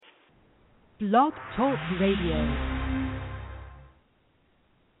Blog Talk Radio.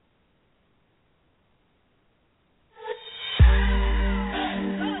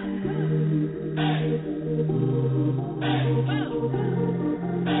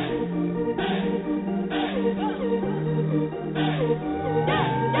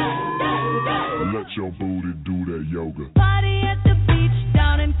 Let your booty do that yoga. Party at the beach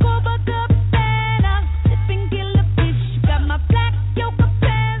down in Copacabana, sipping killer fish. Got my black yoga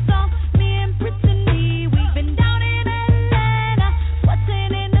pants on. Me and Brittany, we've been down in Atlanta,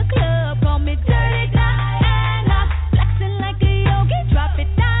 bustin' in the club. Call me Dirty Diana, flexing like a yogi. Drop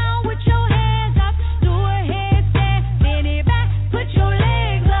it down with your hands up, do a headstand, bend it back, put your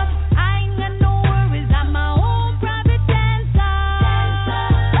legs up. I ain't got no worries, I'm my own private dancer.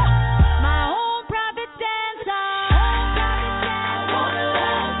 My own private dancer. Wanna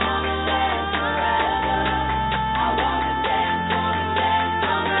last forever. I wanna dance all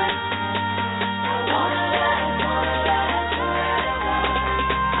night. I wanna last forever.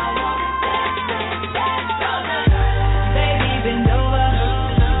 I wanna dance all night. Baby, bend over.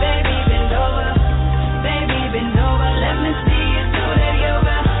 Baby, bend over. Baby, bend over. Let me see you do that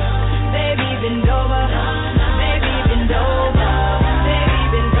yoga. Baby, bend over. Baby, bend over. Baby,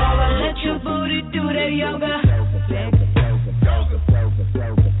 bend over. Let your booty do that yoga.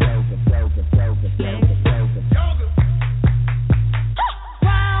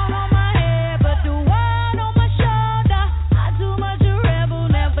 Crown on my head, but the one on my shoulder. I too much a rebel,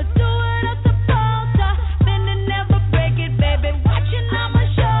 never do what I'm supposed to. Bend and never break it, baby. Watching, I'ma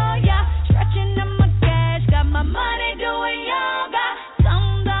show ya. Stretching on my cash, got my money doing yoga.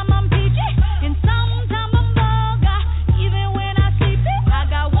 Sometimes I'm peachy and sometimes I'm vulgar. Even when I sleep it, I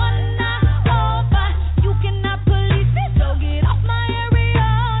got one eye open. You cannot police me, so get off my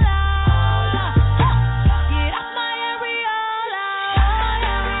areola. Get off my areola.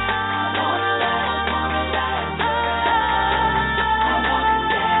 I wanna last forever. I wanna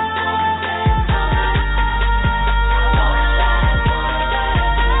dance all night. I wanna last forever. I wanna dance.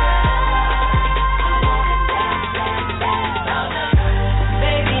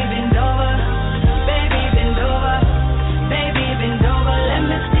 Baby, bend over. Baby, bend over. Baby, bend over. Let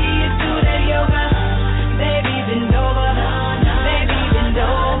me see you do that yoga. Baby, bend over. Baby, bend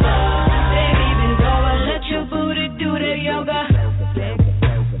over. Baby, bend over. Let your booty do that yoga.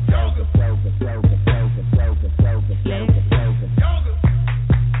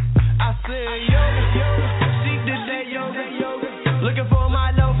 I said yoga, she did that yoga. Looking for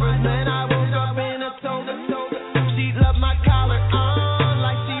my loafers, man. I woke up in a toga. She love my collar on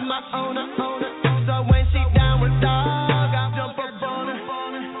like she my owner. So when she down with dog, I jump up on her.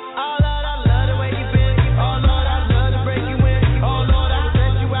 Oh Lord, I love the way you bend. Oh Lord, I love to break you in. Oh Lord, I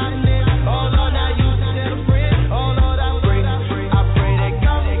stretch you out and in. Oh Lord, now you should tell a friend. Oh Lord, I pray they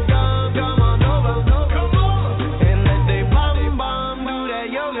come on over. And let they bomb do that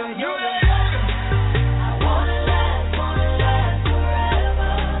yoga. I wanna last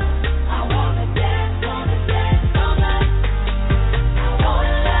forever. I wanna dance all night. I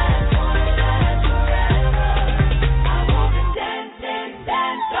wanna last forever. I wanna dance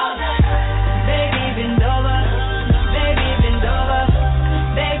all night. Baby, bend over. Baby, bend over.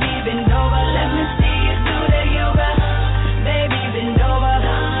 Baby, bend over. Let me see you do that yoga. Baby, bend over.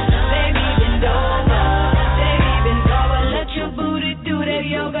 Baby, bend over. Baby, bend over. Let your booty do that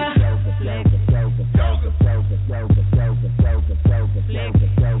yoga.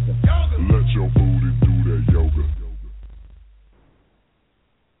 Let your booty do that yoga.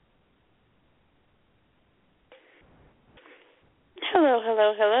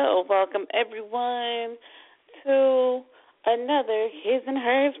 Hello. Welcome, everyone, to another His and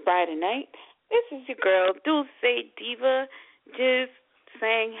Hers Friday night. This is your girl, Dulce Diva, just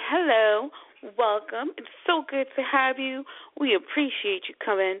saying hello. Welcome. It's so good to have you. We appreciate you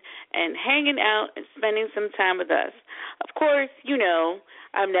coming and hanging out and spending some time with us. Of course, you know,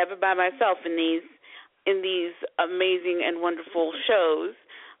 I'm never by myself in these amazing and wonderful shows.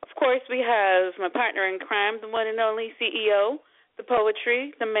 Of course, we have my partner in crime, the one and only CEO, the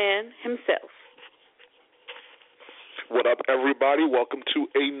poetry, the man himself. What up, everybody? Welcome to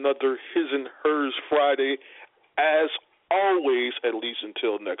another His and Hers Friday. As always, at least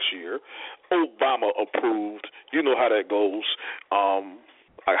until next year, Obama approved. You know how that goes.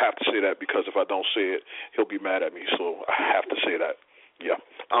 I have to say that because if I don't say it, he'll be mad at me. So I have to say that. Yeah.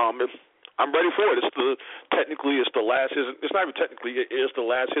 I'm ready for it. Technically it's the last. It's not even technically. It is the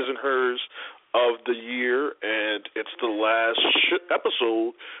last His and Hers of the year, and it's the last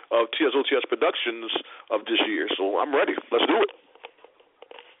episode of TSOTS Productions of this year. So I'm ready. Let's do it.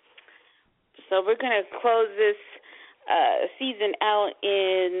 So we're going to close this season out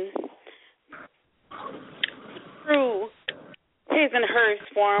in first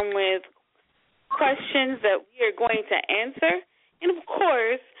forum with questions that we are going to answer. And, of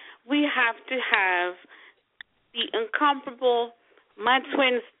course, we have to have the incomparable, my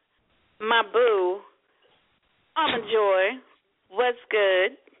twins, my boo, Mama Joy. What's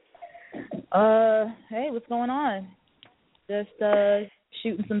good? Hey, what's going on? Just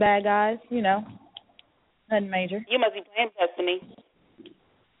shooting some bad guys, nothing major. You must be playing Destiny.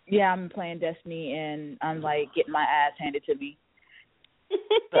 Yeah, I'm playing Destiny, and I'm, getting my ass handed to me.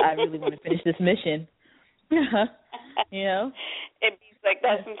 But I really want to finish this mission. It beats like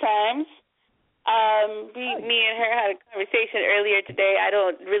that sometimes. Me and her had a conversation earlier today. I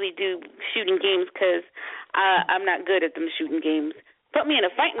don't really do shooting games because I'm not good at them shooting games. Put me in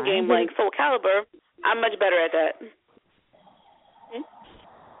a fighting game like Soul Calibur, I'm much better at that.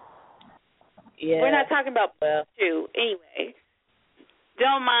 Yeah. We're not talking about you anyway.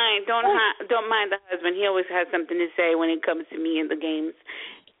 Don't mind the husband. He always has something to say when it comes to me in the games.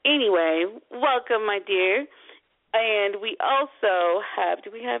 Anyway, welcome, my dear. And we also have.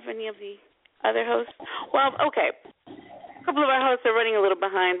 Do we have any of the other hosts? Well, okay. A couple of our hosts are running a little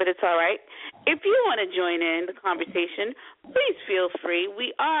behind, but it's all right. If you want to join in the conversation, please feel free.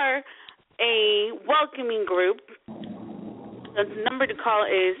 We are a welcoming group. The number to call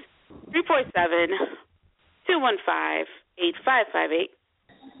is 347-215-8558.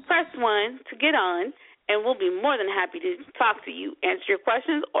 Press 1 to get on, and we'll be more than happy to talk to you, answer your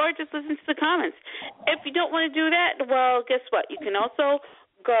questions, or just listen to the comments. If you don't want to do that, well, guess what? You can also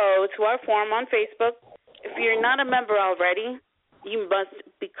go to our forum on Facebook. If you're not a member already, you must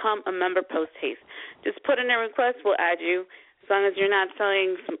become a member post-haste. Just put in a request. We'll add you. As long as you're not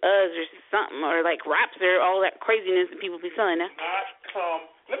selling some Uggs or something, or like raps or all that craziness that people be selling.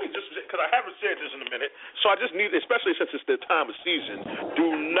 Let me just, because I haven't said this in a minute, so I just need, especially since it's the time of season,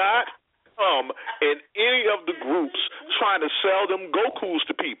 do not come in any of the groups trying to sell them Gokus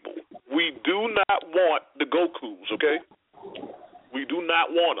to people. We do not want the Gokus, okay? We do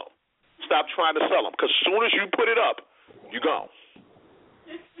not want them. Stop trying to sell them, because as soon as you put it up, you're gone.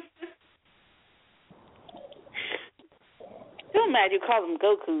 So mad you call them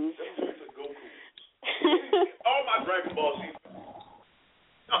Gokus. All my Dragon Ball Z.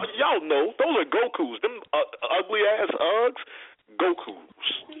 Y'all know, those are Gokus. Them ugly-ass Uggs, Gokus.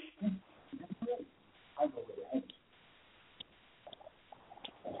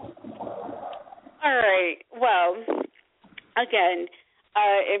 All right. Well, again,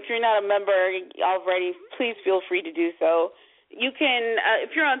 if you're not a member already, please feel free to do so. You can,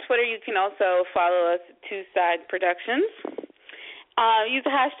 if you're on Twitter, you can also follow us at Two Side Productions. Use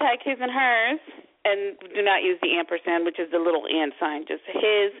the hashtag his and hers, and do not use the ampersand, which is the little and sign, just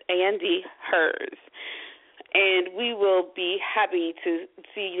his, A-N-D, hers. And we will be happy to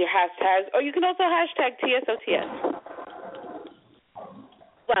see your hashtags. Or you can also hashtag TSOTS.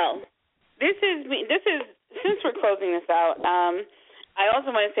 Well, this is since we're closing this out, I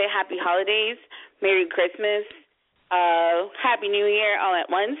also want to say happy holidays, Merry Christmas, Happy New Year all at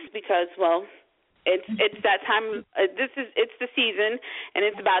once because, well, it's that time. It's the season, and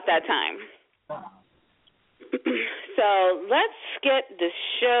it's about that time. So let's get the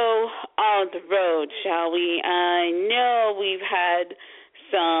show on the road, shall we? I know we've had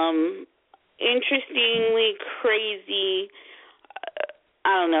some interestingly crazy,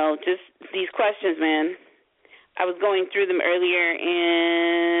 I don't know, just these questions, man. I was going through them earlier,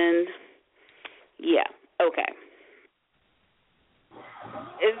 and yeah, okay.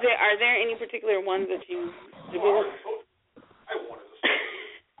 Are there any particular ones that you? I wanted to say.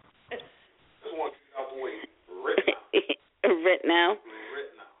 Just want to get out the way right now. Right now?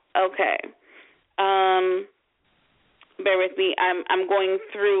 Right now. Okay. Bear with me. I'm going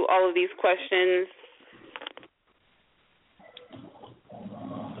through all of these questions.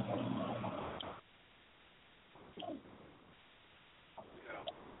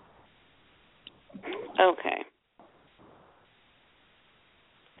 Okay.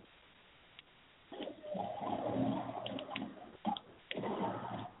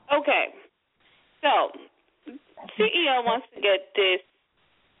 Okay. So, CEO wants to get this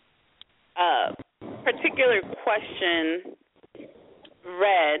particular question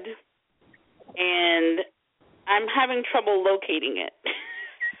read, and I'm having trouble locating it.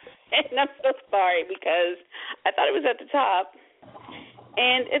 And I'm so sorry because I thought it was at the top,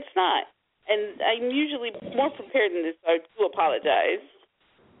 and it's not. And I'm usually more prepared than this, so I do apologize.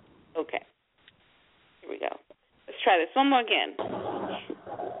 Okay. Here we go. Let's try this one more again.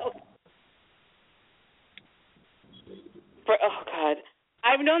 Okay. Oh, God.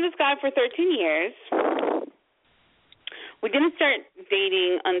 I've known this guy for 13 years. We didn't start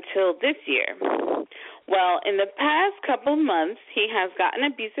dating until this year. Well, in the past couple months, he has gotten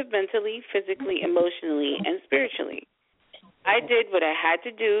abusive mentally, physically, emotionally, and spiritually. I did what I had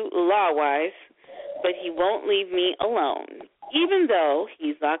to do law-wise, but he won't leave me alone, even though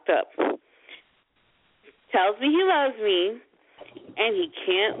he's locked up. Tells me he loves me, and he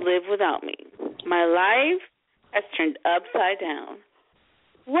can't live without me. My life has turned upside down.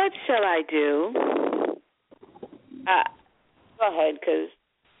 What shall I do? Go ahead, because,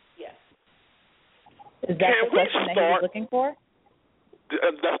 yes. Is that the question that he was looking for?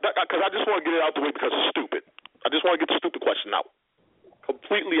 Because I just want to get it out the way because it's stupid. I just want to get the stupid question out.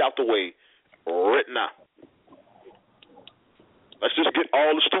 Completely out the way, right now. Let's just get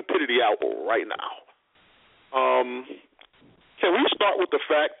all the stupidity out right now. Can we start with the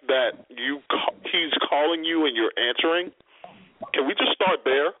fact that he's calling you and you're answering? Can we just start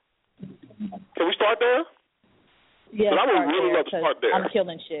there? Can we start there? Yeah, I would really love to start there. I'm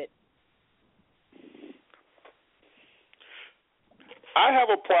killing shit. I have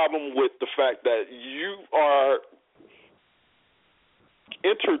a problem with the fact that you are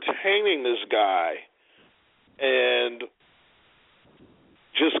entertaining this guy and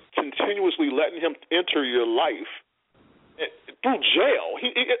just continuously letting him enter your life through jail.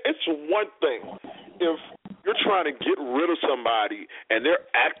 It's one thing if you're trying to get rid of somebody and they're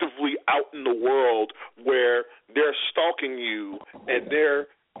actively out in the world where they're stalking you and they're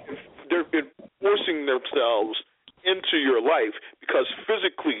enforcing themselves into your life because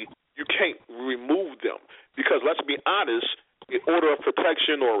physically you can't remove them. Because let's be honest, an order of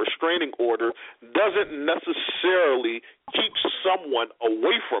protection or a restraining order doesn't necessarily keep someone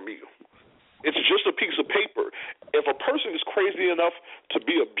away from you. It's just a piece of paper. If a person is crazy enough to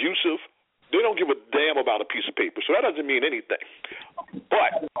be abusive, they don't give a damn about a piece of paper. So that doesn't mean anything.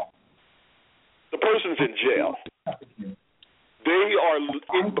 But the person's in jail. They are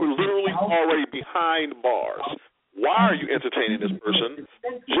literally already behind bars. Why are you entertaining this person?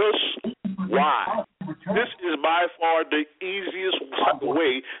 Just why? This is by far the easiest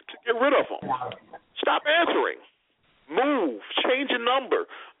way to get rid of them. Stop answering. Move. Change your number.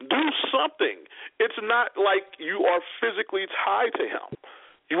 Do something. It's not like you are physically tied to him.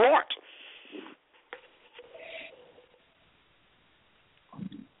 You aren't.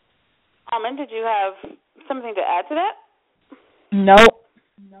 Armin, did you have something to add to that? Nope.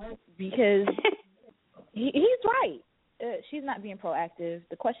 Because he's right. She's not being proactive.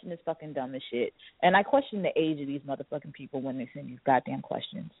 The question is fucking dumb as shit. And I question the age of these motherfucking people when they send these goddamn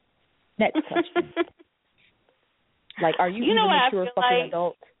questions. Next question. Like, are you even a mature fucking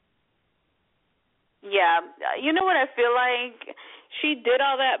adult? Yeah. You know what I feel like? She did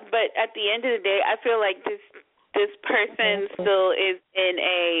all that, but at the end of the day, I feel like this person still is in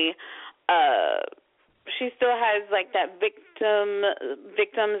a she still has like that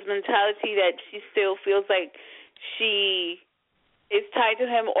victim's mentality that she still feels like she is tied to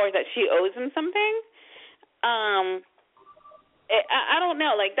him or that she owes him something. I don't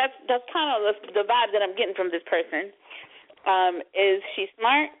know. Like that's kind of the vibe that I'm getting from this person. Is she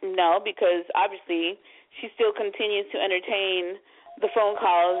smart? No, because obviously she still continues to entertain the phone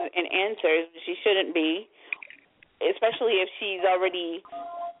calls and answers. She shouldn't be, especially if she's already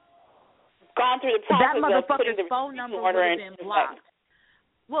gone through the process of putting the phone number would have been blocked.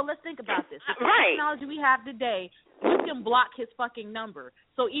 Well, let's think about this. With the technology we have today, you can block his fucking number.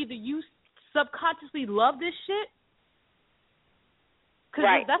 So either you subconsciously love this shit,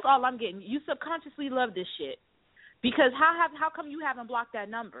 because that's all I'm getting. You subconsciously love this shit. Because how come you haven't blocked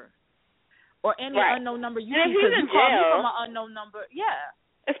that number? Or any unknown number you see, because you call me from an unknown number. Yeah.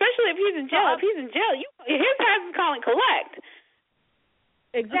 Especially if he's in jail. If he's in jail, his ass is calling collect.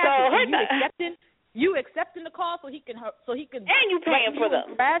 Exactly. So you accepting the call so he can and you paying for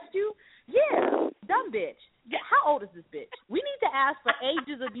them. Harass you? Yeah, dumb bitch. Yeah, how old is this bitch? We need to ask for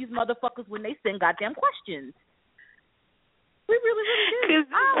ages of these motherfuckers when they send goddamn questions. We really do.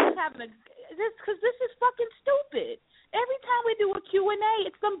 I was having because this is fucking stupid. Every time we do a Q&A,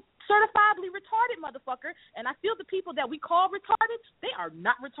 it's some certifiably retarded motherfucker, and I feel the people that we call retarded, they are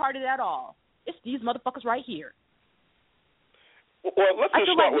not retarded at all. It's these motherfuckers right here. Well, let's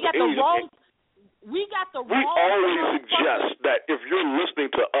just start with the age. We always suggest that if you're listening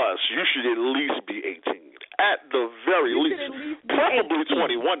to us, you should at least be 18. At the very least. Preferably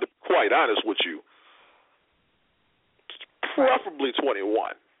 21, to be quite honest with you. Preferably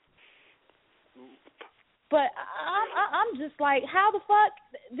 21. But I'm just like, how the fuck?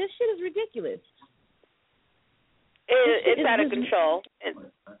 This shit is ridiculous. It's out of control.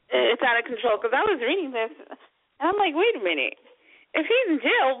 It's out of control, because I was reading this, and I'm like, wait a minute. If he's in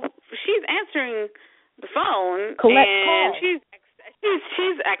jail, she's answering the phone, collect and calls.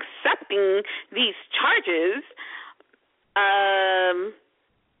 she's accepting these charges.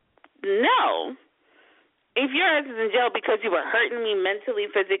 No. If your ass is in jail because you were hurting me mentally,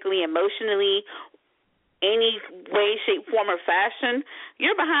 physically, emotionally, any way, shape, form, or fashion,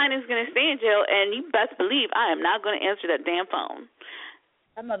 your behind is going to stay in jail, and you best believe I am not going to answer that damn phone.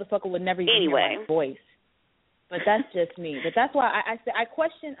 That motherfucker would never even hear my voice. But that's just me. But that's why I say I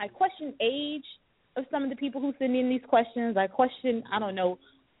question age of some of the people who send in these questions. I question, I don't know,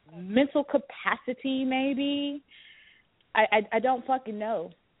 mental capacity maybe. I don't fucking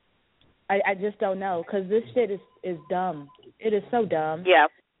know. I just don't know, because this shit is dumb. It is so dumb. Yeah.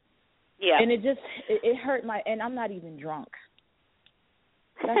 Yeah. And it hurt and I'm not even drunk.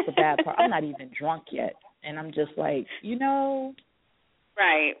 That's the bad part. I'm not even drunk yet. And I'm just like,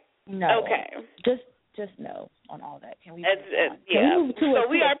 Right. No. Okay. Just no on all that. Can we move to a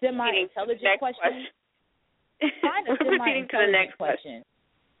semi-intelligent question? Find a semi-intelligent question.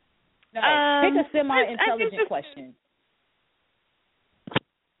 No, pick a semi-intelligent question.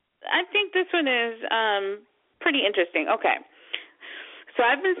 I think this one is pretty interesting. Okay. So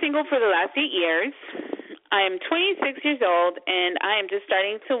I've been single for the last 8 years. I am 26 years old, and I am just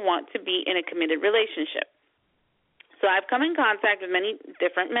starting to want to be in a committed relationship. So I've come in contact with many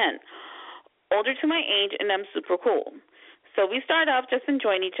different men, older to my age, and I'm super cool. So we start off just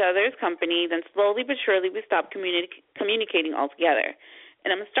enjoying each other's company, then slowly but surely we stop communicating altogether. And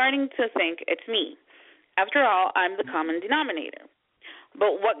I'm starting to think it's me. After all, I'm the common denominator.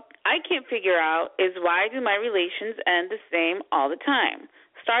 But what I can't figure out is, why do my relations end the same all the time?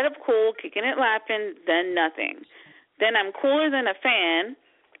 Start up cool, kicking it, laughing, then nothing. Then I'm cooler than a fan,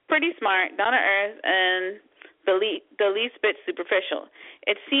 pretty smart, down to earth, and the least bit superficial.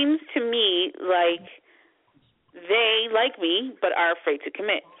 It seems to me like they like me but are afraid to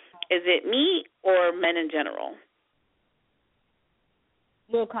commit. Is it me or men in general?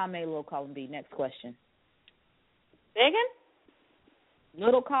 Little column A, little column B. Next question. Say again?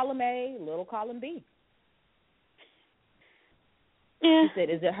 Little column A, little column B. Yeah. She said,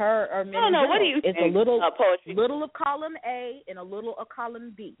 is it her or men? I don't know. What do you think? It's a little poetry. Little of column A and a little of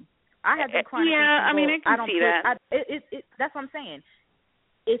column B. I have been chronically Yeah, I mean, I can see that. That's what I'm saying.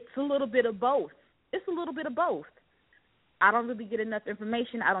 It's a little bit of both. It's a little bit of both. I don't really get enough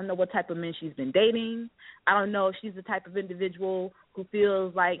information. I don't know what type of men she's been dating. I don't know if she's the type of individual who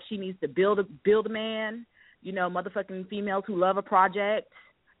feels like she needs to build a man. Motherfucking females who love a project.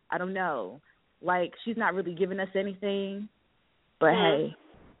 I don't know. Like, she's not really giving us anything. But hey,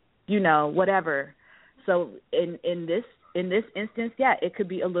 whatever. So in this instance, yeah, it could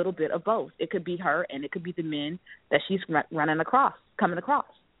be a little bit of both. It could be her, and it could be the men that she's coming across.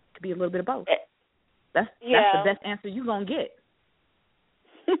 It could be a little bit of both. That's the best answer you're gonna get.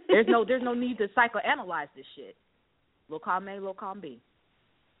 There's no need to psychoanalyze this shit. Little column A, little column B.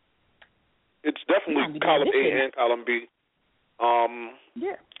 It's definitely column A and column B.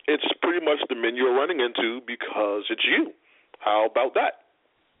 Yeah. It's pretty much the men you're running into because it's you. How about that?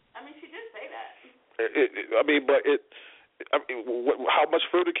 I mean, she did say that. How much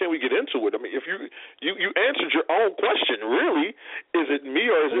further can we get into it? I mean, if you answered your own question, really, is it me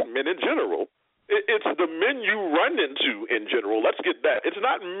or is it men in general? It's the men you run into in general. Let's get that. It's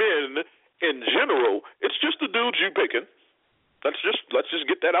not men in general. It's just the dudes you picking. Let's just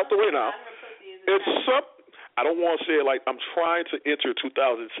get that out the way now. I don't want to say it like I'm trying to enter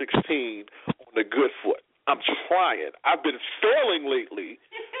 2016 on the good foot. I'm trying. I've been failing lately,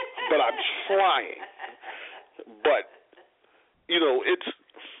 but I'm trying. But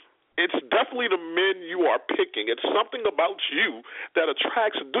it's definitely the men you are picking. It's something about you that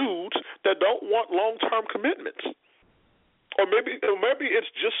attracts dudes that don't want long-term commitments. Or maybe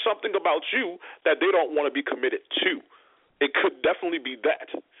it's just something about you that they don't want to be committed to. It could definitely be that.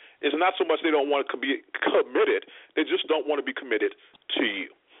 It's not so much they don't want to be committed, they just don't want to be committed to you.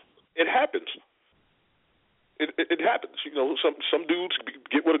 It happens. It happens. Some dudes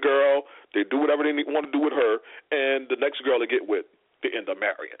get with a girl, they do whatever they want to do with her, and the next girl they get with, they end up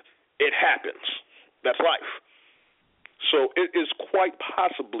marrying. It happens. That's life. So it is quite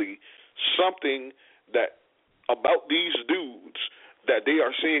possibly something that about these dudes that they are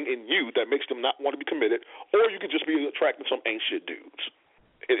seeing in you that makes them not want to be committed, or you could just be attracting some ain't shit dudes.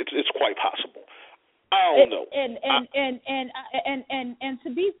 It's quite possible. I don't know. And to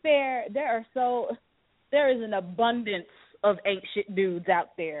be fair, there is an abundance of ain't shit dudes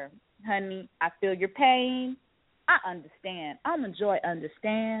out there, honey. I feel your pain. I understand. Joy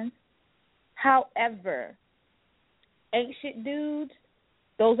understands. However, ain't shit dudes,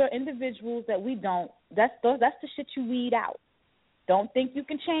 those are individuals that we don't. That's the shit you weed out. Don't think you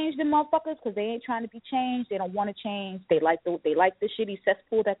can change them motherfuckers because they ain't trying to be changed. They don't want to change. They like the shitty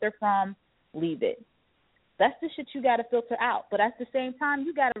cesspool that they're from. Leave it. That's the shit you got to filter out. But at the same time,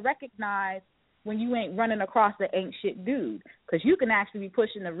 you got to recognize when you ain't running across the ain't shit dude, because you can actually be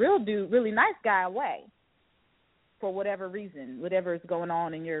pushing the real dude, really nice guy away for whatever reason, whatever is going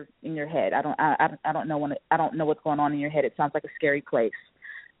on in your head. I don't know what's going on in your head. It sounds like a scary place,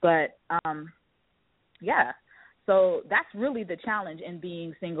 but yeah. So that's really the challenge in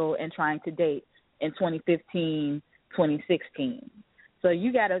being single and trying to date in 2015, 2016. So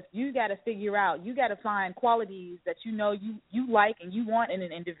you gotta figure out, you gotta find qualities that you know you like and you want in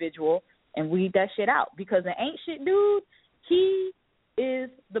an individual, and weed that shit out. Because an ain't shit dude, he is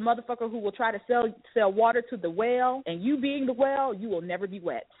the motherfucker who will try to sell water to the well, and you being the well, you will never be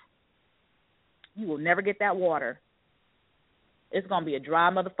wet. You will never get that water. It's gonna be a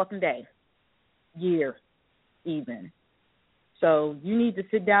dry motherfucking day, year, even. So you need to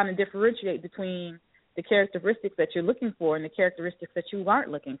sit down and differentiate between the characteristics that you're looking for and the characteristics that you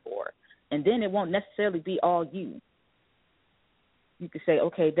aren't looking for. And then it won't necessarily be all you. You could say,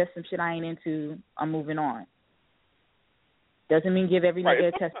 okay, that's some shit I ain't into, I'm moving on. Doesn't mean give every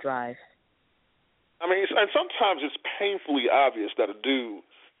nigga a test drive. I mean, and sometimes it's painfully obvious that a dude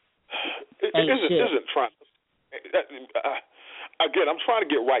isn't trying. Again, I'm trying to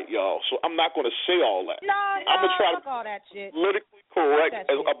get right, y'all, so I'm not going to say all that. No, I'm going to try to all that shit. politically correct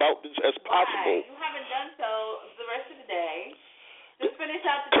about this as possible. Why? You haven't done so the rest of the day. Just finish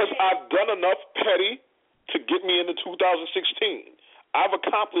out the day. Because I've done enough petty to get me into 2016. I've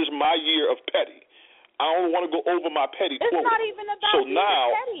accomplished my year of petty. I don't want to go over my petty quota. It's not even about being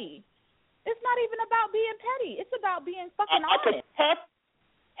petty. It's not even about being petty. It's about being fucking honest.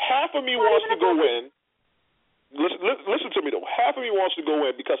 Half of me wants to go in. Listen to me though. Half of me wants to go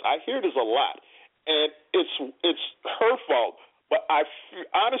in because I hear this a lot, and it's her fault. But I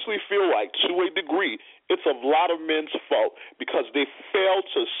honestly feel like, to a degree, it's a lot of men's fault because they fail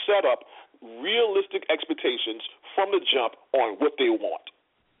to set up realistic expectations from the jump on what they want.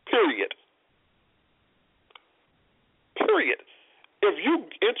 Period. If you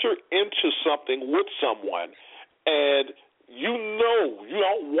enter into something with someone and you know you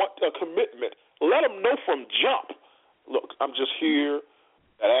don't want a commitment, let them know from jump. Look, I'm just here.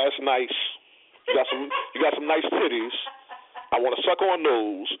 That ass nice. You got some nice titties. I want to suck on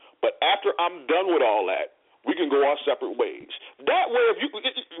those. But after I'm done with all that, we can go our separate ways. That way, if you know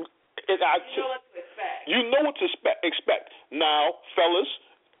what to expect. You know what to expect. Now, fellas,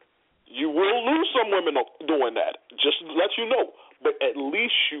 you will lose some women doing that. Just to let you know. But at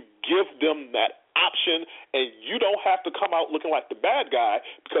least you give them that option, and you don't have to come out looking like the bad guy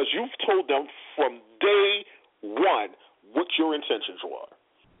because you've told them from day one what your intentions were.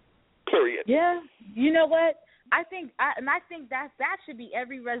 Period. Yeah. You know what? I think that should be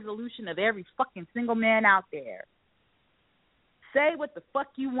every resolution of every fucking single man out there. Say what the fuck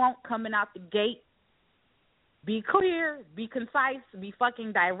you want coming out the gate. Be clear, be concise, be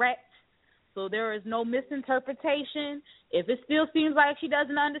fucking direct, so there is no misinterpretation. If it still seems like she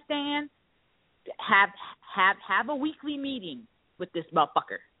doesn't understand, have a weekly meeting with this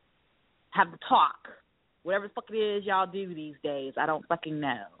motherfucker. Have the talk. Whatever the fuck it is y'all do these days, I don't fucking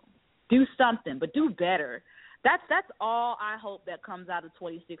know. Do something, but do better. That's all I hope that comes out of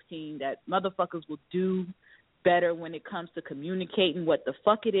 2016, that motherfuckers will do better when it comes to communicating what the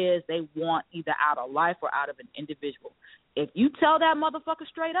fuck it is they want, either out of life or out of an individual. If you tell that motherfucker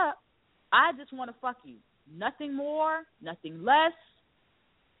straight up, I just want to fuck you. Nothing more, nothing less.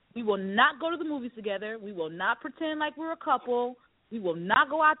 We will not go to the movies together. We will not pretend like we're a couple. We will not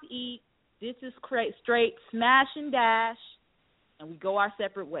go out to eat. This is straight smash and dash, and we go our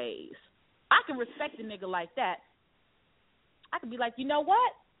separate ways. I can respect a nigga like that. I can be like, you know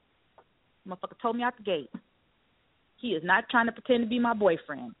what? Motherfucker told me out the gate. He is not trying to pretend to be my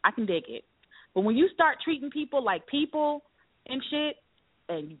boyfriend. I can dig it. But when you start treating people like people and shit,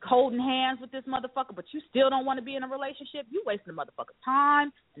 and you holding hands with this motherfucker, but you still don't want to be in a relationship, you wasting the motherfucker's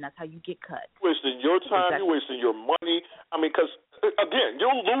time, and that's how you get cut. Wasting your time, you're wasting your money. I mean, because, again,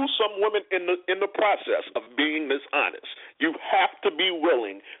 you'll lose some women in the process of being dishonest. You have to be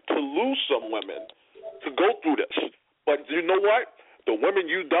willing to lose some women to go through this. But you know what? The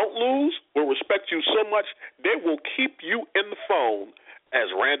women you don't lose will respect you so much, they will keep you in the phone as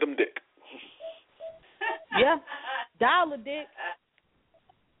random dick. Yeah, dollar dick.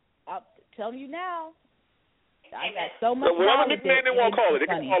 I'm telling you now. I got so much. Whatever nickname they want to call it, they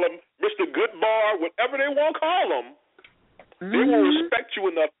can call him Mr. Goodbar, whatever they want to call him. Mm-hmm. They will respect you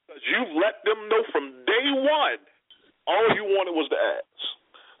enough because you've let them know from day one all you wanted was the ass.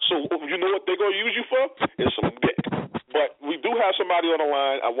 So you know what they're going to use you for? It's some dick. But we do have somebody on the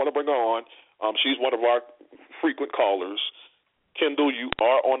line. I want to bring her on. She's one of our frequent callers. Kendall, you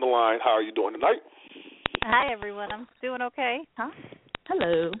are on the line. How are you doing tonight? Hi, everyone. I'm doing okay. Huh?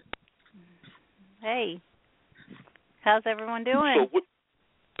 Hello. Hey. How's everyone doing? So,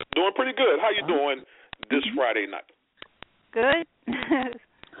 doing pretty good. How you doing this Friday night? Good.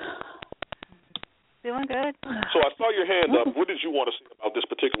 Doing good. So I saw your hand up. What did you want to say about this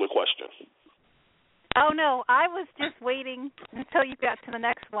particular question? Oh, no. I was just waiting until you got to the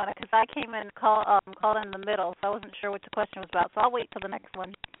next one because I came in and called in the middle, so I wasn't sure what the question was about. So I'll wait till the next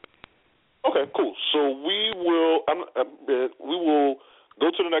one. Okay, cool. So we will go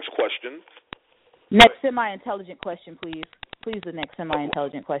to the next question. Next semi-intelligent question, please. Please, the next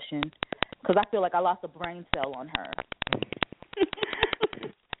semi-intelligent question, because I feel like I lost a brain cell on her.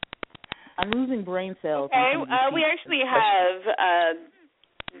 I'm losing brain cells. Okay, we actually have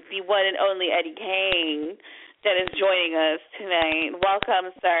the one and only Eddie Kane that is joining us tonight.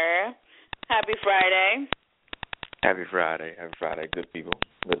 Welcome, sir. Happy Friday. Happy Friday. Happy Friday. Good people.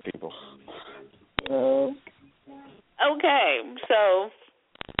 Good people. Okay, so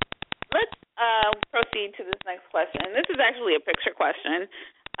let's proceed to this next question. This is actually a picture question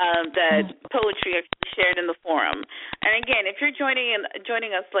that Poetry shared in the forum. And again, if you're joining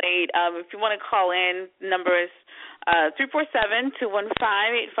us late, if you want to call in, numbers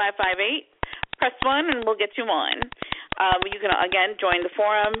 347-215-8558. Press 1 and we'll get you on. You can, again, join the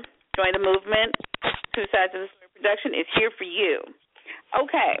forum, join the movement. Two Sides of the Story Production is here for you.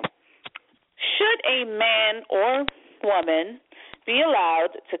 Okay. Should a man or woman be allowed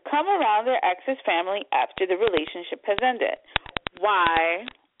to come around their ex's family after the relationship has ended? Why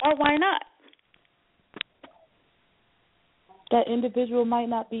or why not? That individual might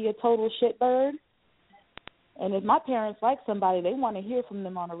not be a total shitbird. And if my parents like somebody, they want to hear from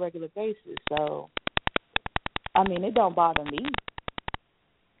them on a regular basis. So, I mean, it don't bother me.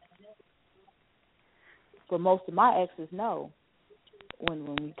 But most of my exes know. When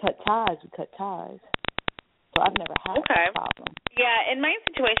we cut ties, we cut ties. So I've never had that problem. Yeah, in my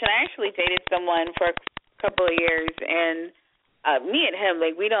situation, I actually dated someone for a couple of years, and me and him,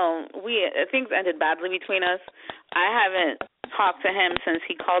 like, things ended badly between us. I haven't talked to him since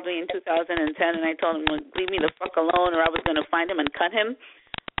he called me in 2010, and I told him, leave me the fuck alone, or I was going to find him and cut him.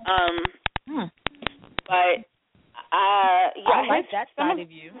 But, yeah. I like that side of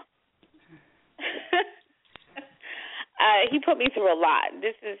you. He put me through a lot.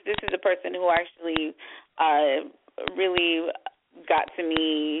 This is a person who actually really got to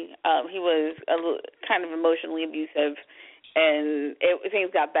me. He was kind of emotionally abusive, and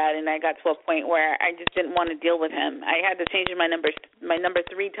things got bad, and I got to a point where I just didn't want to deal with him. I had to change my number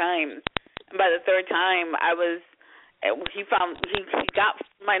 3 times, and by the third time, he got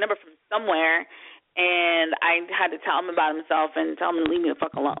my number from somewhere, and I had to tell him about himself and tell him to leave me the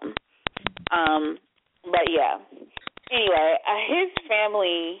fuck alone. But yeah. Anyway, his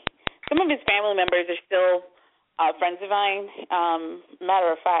family, some of his family members are still friends of mine.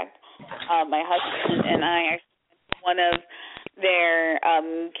 Matter of fact, my husband and I actually went to one of their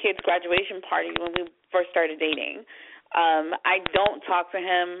kids' graduation parties when we first started dating. I don't talk to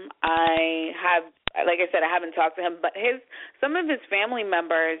him. Like I said, I haven't talked to him, but some of his family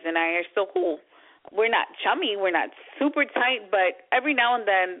members and I are still cool. We're not chummy. We're not super tight, but every now and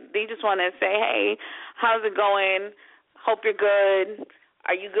then they just want to say, hey, how's it going? Hope you're good.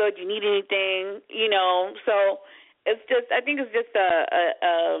 Are you good? Do you need anything? So it's just, I think it's just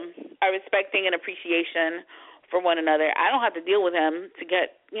a respecting and appreciation for one another. I don't have to deal with him to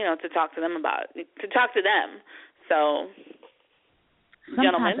get, to talk to them. So, sometimes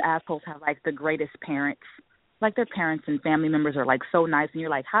gentlemen. assholes have like the greatest parents. Like their parents and family members are like so nice, and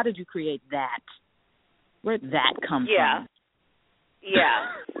you're like, how did you create that? Where'd that come from? Yeah.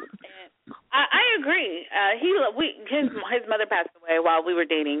 I agree. His mother passed away while we were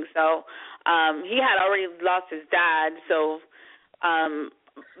dating, so he had already lost his dad. So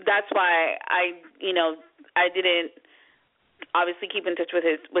that's why I didn't obviously keep in touch with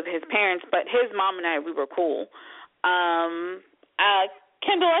his parents. But his mom and I, we were cool.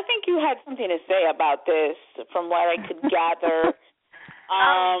 Kendall, I think you had something to say about this, from what I could gather.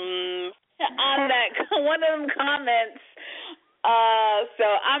 On that one of them comments. So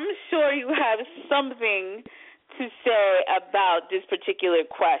I'm sure you have something to say about this particular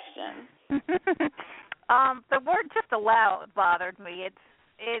question. The word "just allow" bothered me.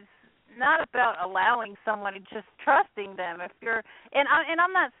 It's not about allowing someone, it's just trusting them. If you're and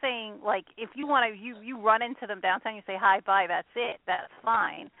I'm not saying like if you want to you run into them downtown, you say hi, bye, that's it, that's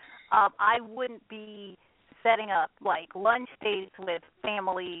fine. I wouldn't be setting up like lunch dates with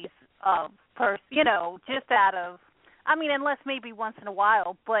families just out of I mean, unless maybe once in a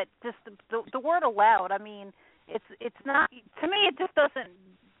while, but just the word allowed. I mean, it's not, to me. It just doesn't.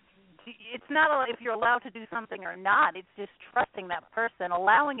 It's not if you're allowed to do something or not. It's just trusting that person.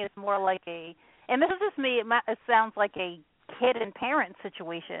 Allowing is more like a, and this is just me. It sounds like a kid and parent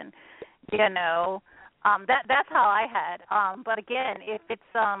situation. You know, that's how I had. But again, if it's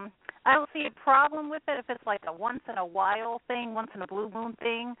I don't see a problem with it if it's like a once in a while thing, once in a blue moon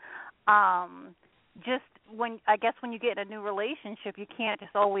thing. Just when when you get in a new relationship, you can't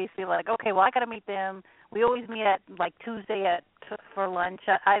just always be like, okay, well, I got to meet them. We always meet at like Tuesday for lunch.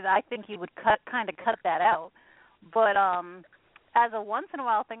 I think he would kind of cut that out. But as a once in a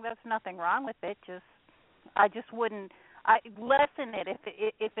while thing, there's nothing wrong with it. I just wouldn't. I lessen it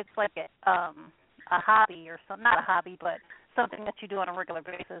if it's like a hobby or something, not a hobby, but something that you do on a regular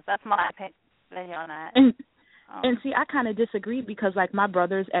basis. That's my opinion on that. And see, I kind of disagree because, like, my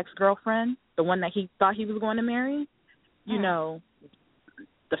brother's ex-girlfriend, the one that he thought he was going to marry, you know,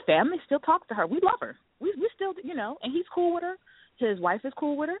 the family still talks to her. We love her. We still, you know, and he's cool with her. His wife is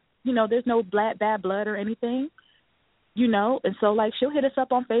cool with her. You know, there's no bad blood or anything, you know. And so, like, she'll hit us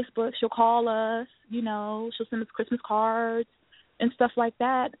up on Facebook. She'll call us, you know. She'll send us Christmas cards and stuff like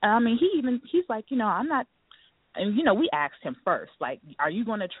that. I mean, he's like, you know, I'm not. And, you know, we asked him first, like, are you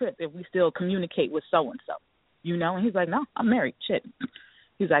going to trip if we still communicate with so-and-so? You know, and he's like, no, I'm married. Shit.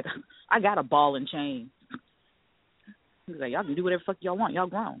 He's like, I got a ball and chain. He's like, y'all can do whatever the fuck y'all want. Y'all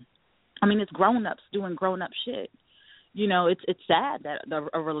grown. I mean, it's grown-ups doing grown-up shit. You know, it's sad that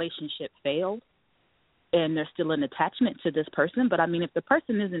a relationship failed and there's still an attachment to this person. But, I mean, if the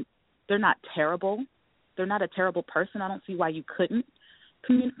person they're not terrible. They're not a terrible person. I don't see why you couldn't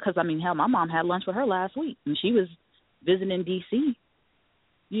communicate. Because, I mean, hell, my mom had lunch with her last week, and she was visiting D.C.,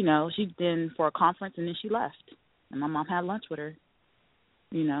 you know, she'd been for a conference and then she left. And my mom had lunch with her,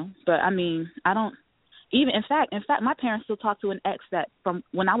 you know. But, I mean, I don't even, in fact, my parents still talk to an ex that from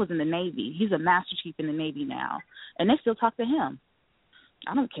when I was in the Navy. He's a Master Chief in the Navy now. And they still talk to him.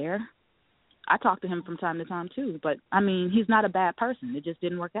 I don't care. I talk to him from time to time, too. But, I mean, he's not a bad person. It just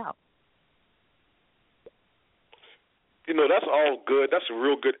didn't work out. You know, that's all good. That's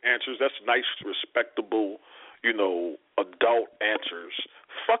real good answers. That's nice, respectable, you know, adult answers.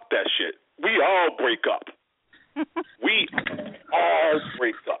 Fuck that shit. We all break up. We all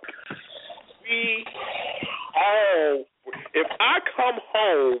break up. We all. If I come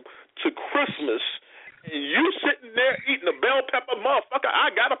home to Christmas and you sitting there eating a bell pepper, motherfucker,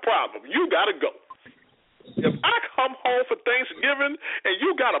 I got a problem. You got to go. If I come home for Thanksgiving and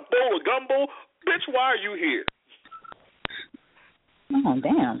you got a bowl of gumbo, bitch, why are you here? Oh,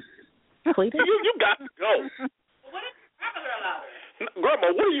 damn. You got to go. Grandma,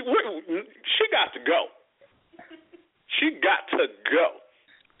 she got to go. She got to go.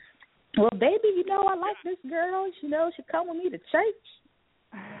 Well, baby, you know, I like this girl. You know, she come with me to church.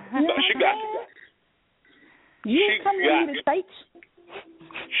 You know she got to go. You come with me to church?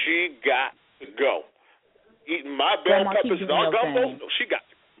 She got to go. Eating my bell peppers and all gumbo? No, she got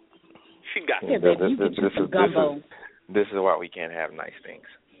to go. She got to go. This is why we can't have nice things.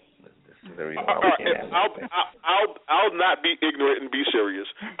 This is the reason why we can't have nice things. I'll not be ignorant and be serious.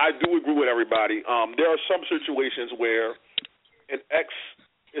 I do agree with everybody. There are some situations where an ex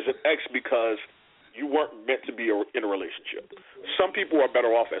is an ex because you weren't meant to be in a relationship. Some people are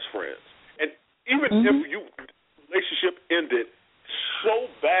better off as friends. And even if your relationship ended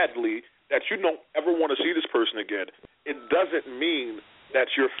so badly that you don't ever want to see this person again, it doesn't mean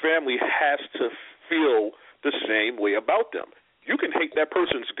that your family has to feel the same way about them. You can hate that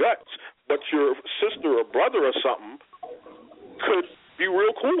person's guts, but your sister or brother or something could be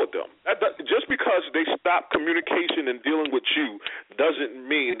real cool with them. Just because they stop communication and dealing with you doesn't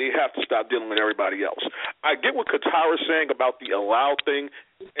mean they have to stop dealing with everybody else. I get what Katara's saying about the allow thing.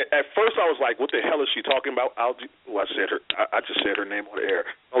 At first I was like, what the hell is she talking about? I just said her name on the air.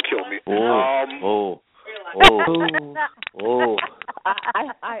 Don't kill me.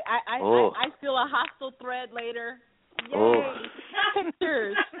 I feel a hostile thread later. Yay.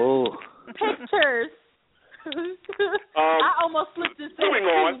 Pictures. Pictures. I almost flipped this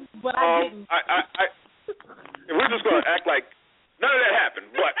thing, but I didn't. We're just going to act like none of that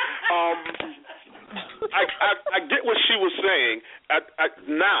happened. But I get what she was saying.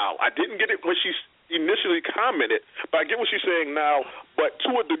 Now, I didn't get it when she initially commented, but I get what she's saying now. But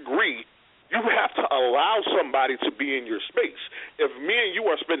to a degree, you have to allow somebody to be in your space. If me and you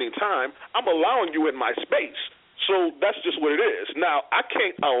are spending time, I'm allowing you in my space. So that's just what it is. Now, I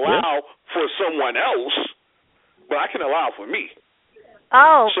can't allow for someone else, but I can allow for me.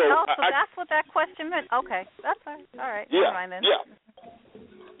 So that's what that question meant. Okay, that's all right. Yeah, never mind then.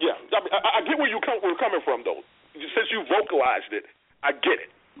 yeah. I mean, I get where you're coming from, though. since you vocalized it, I get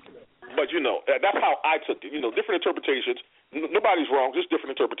it. But, that's how I took it. Different interpretations. Nobody's wrong, just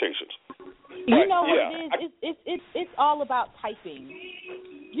different interpretations. You know what it is? It's all about typing.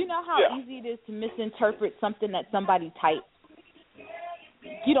 You know how easy it is to misinterpret something that somebody typed?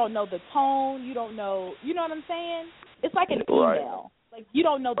 You don't know the tone. You don't know. You know what I'm saying? It's like an email. Like you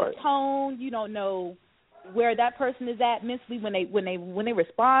don't know the tone. You don't know where that person is at mentally when they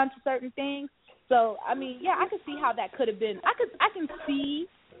respond to certain things. So I mean, I can see how that could have been. I can see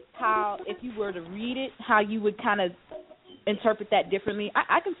how if you were to read it, how you would kind of interpret that differently.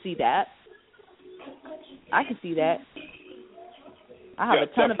 I can see that. I can see that. I have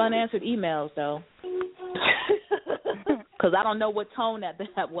a ton of unanswered emails though. Because I don't know what tone that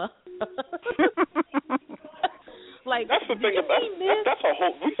was. Like that's the thing. That's a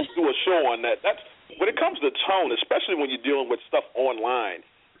whole. We should do a show on that. That's when it comes to tone, especially when you're dealing with stuff online.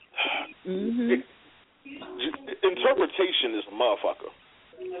 Interpretation is a motherfucker.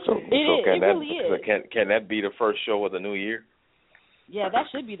 Can that be the first show of the new year? Yeah, that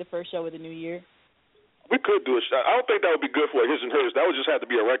should be the first show of the new year. We could do a show. I don't think that would be good for his and hers. That would just have to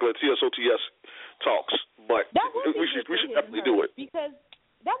be a regular TSOTS talks. But we should definitely do it. Because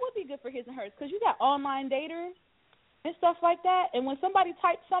that would be good for his and hers. Because you got online daters and stuff like that. And when somebody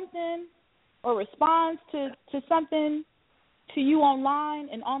types something or responds to something to you online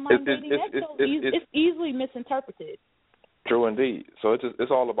and online dating, it's easily misinterpreted. True indeed. So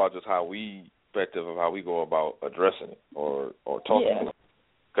it's all about just how we perspective of how we go about addressing it or talking. Yeah.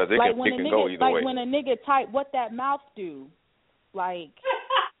 Because it can go either way. Like when a nigga type, what that mouth do? Like.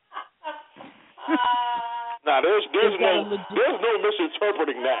 Nah, there's no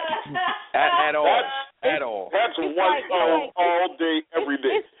misinterpreting that. At all. That's one tone all day, every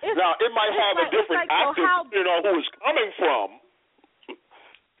day. Now it might have a different accent, who it's coming from,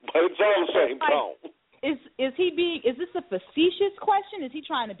 but it's all the same tone. Is this a facetious question? Is he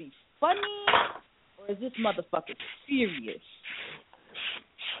trying to be funny, or is this motherfucker serious?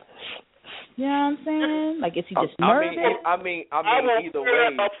 You know what I'm saying? Like, is he just nervous? I mean,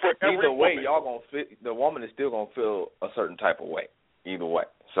 either way, y'all gonna fit. The woman is still gonna feel a certain type of way. Either way,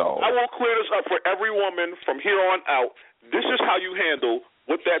 so I will clear this up for every woman from here on out. This is how you handle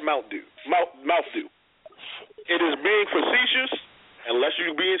what that mouth do. It is being facetious unless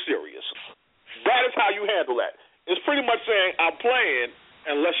you're being serious. That is how you handle that. It's pretty much saying I'm playing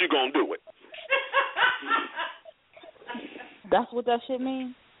unless you're gonna do it. That's what that shit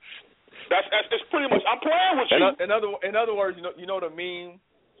means. It's pretty much I'm playing with you. In other words, you know the meme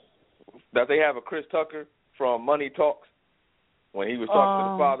that they have of Chris Tucker from Money Talks when he was talking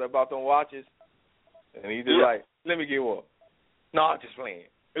to the father about them watches, and he's just like, "Let me get one." No, I'm just playing.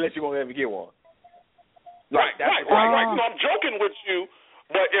 Unless you won't let me get one. Right. So I'm joking with you,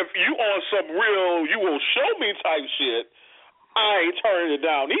 but if you on some real, you will show me type shit, I ain't turning it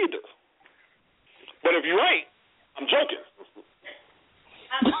down either. But if you ain't, I'm joking.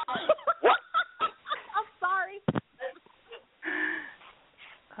 What? I'm sorry.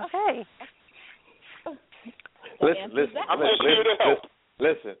 Okay. Listen. I'm just here to help.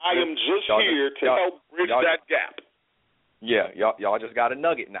 Listen. I am just here to help bridge that gap. Yeah, y'all just got a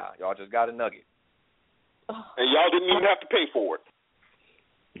nugget now. And y'all didn't even have to pay for it.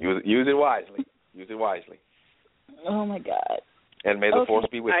 Use it wisely. Oh my God. And may the force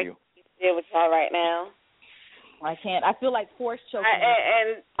be with you. I can deal with y'all right now. I can't. I feel like force choking.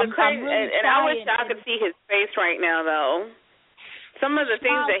 I wish y'all could see his face right now, though. Some of the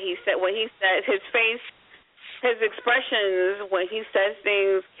things that he said, when he said his face, his expressions when he says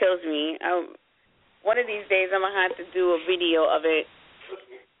things kills me. One of these days I'm gonna have to do a video of it.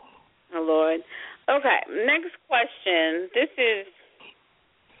 Oh Lord. Okay, next question. This is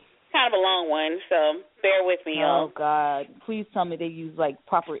kind of a long one, so bear with me, y'all. Oh God! Please tell me they use like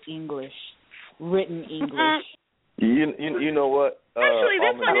proper English, written English. You know what? Actually,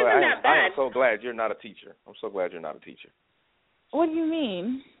 this one isn't that bad. I am so glad you're not a teacher. What do you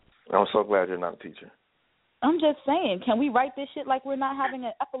mean? I'm so glad you're not a teacher. I'm just saying, can we write this shit like we're not having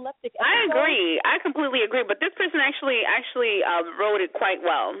an epileptic episode? I agree. I completely agree. But this person actually wrote it quite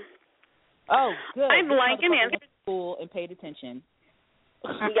well. Oh, good. I'd like an answer. Went to school and paid attention.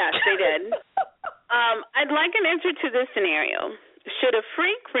 Yes, they did. I'd like an answer to this scenario. Should a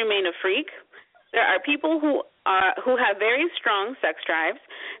freak remain a freak? There are people who have very strong sex drives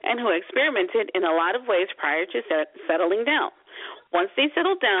and who experimented in a lot of ways prior to settling down. Once they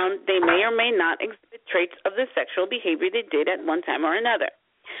settle down, they may or may not exhibit traits of the sexual behavior they did at one time or another.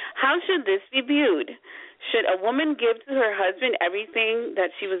 How should this be viewed? Should a woman give to her husband everything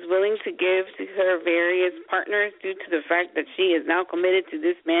that she was willing to give to her various partners due to the fact that she is now committed to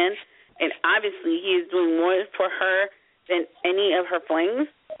this man and obviously he is doing more for her than any of her flings?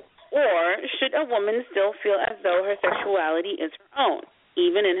 Or should a woman still feel as though her sexuality is her own,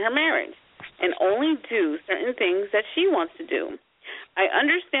 even in her marriage, and only do certain things that she wants to do? I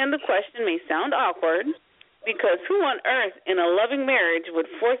understand the question may sound awkward, because who on earth in a loving marriage would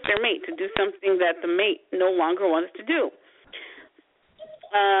force their mate to do something that the mate no longer wants to do?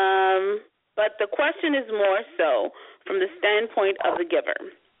 But the question is more so from the standpoint of the giver.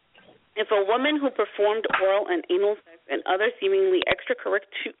 If a woman who performed oral and anal sex and other seemingly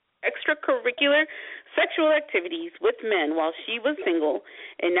extracurricular sexual activities with men while she was single,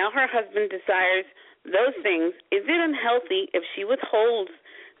 and now her husband desires those things, is it unhealthy if she withholds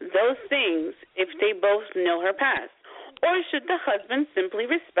those things if they both know her past? Or should the husband simply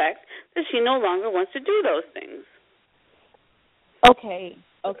respect that she no longer wants to do those things? Okay.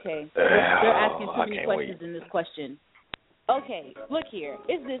 They're asking too many questions in this question. Okay, look here.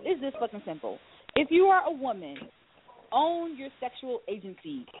 Is this fucking simple? If you are a woman, own your sexual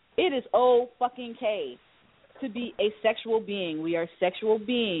agency. It is O-fucking-K to be a sexual being. We are sexual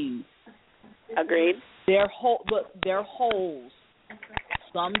beings. Agreed. They're holes.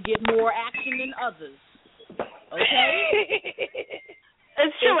 Some get more action than others. Okay?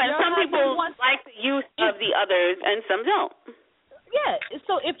 It's true, and some people like the use of the others, and some don't. Yeah,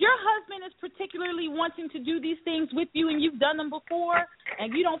 so if your husband is particularly wanting to do these things with you and you've done them before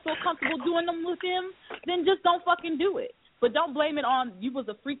and you don't feel comfortable doing them with him, then just don't fucking do it. But don't blame it on you was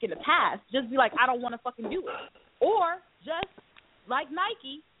a freak in the past. Just be like, I don't want to fucking do it. Or just, like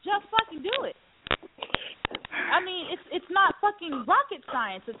Nike, just fucking do it. I mean, it's not fucking rocket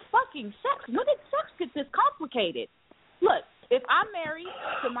science. It's fucking sex. When did sex get this complicated? Look, if I'm married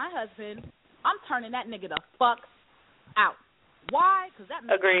to my husband, I'm turning that nigga the fuck out. Why? Because that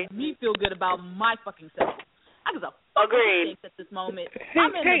makes me feel good about my fucking self. I give a fuck at this moment.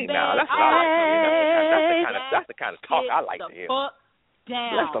 I'm in the bed. Now, that's the kind of talk I like to hear. Fuck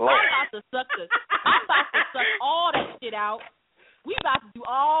down. Bless the Lord. I'm about to suck all that shit out. We about to do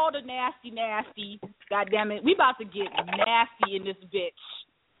all the nasty. God damn it. We about to get nasty in this bitch.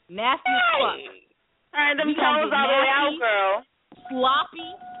 Nasty as fuck. All right, them toes all the way out, girl.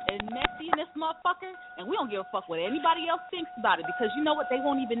 Sloppy and messy in this motherfucker, and we don't give a fuck what anybody else thinks about it, because you know what? They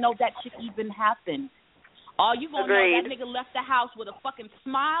won't even know that shit even happened. All you gonna know, that nigga left the house with a fucking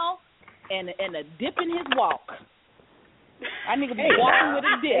smile and a dip in his walk. That nigga be walking with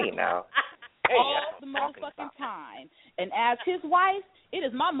a dip all the motherfucking time. And as his wife, it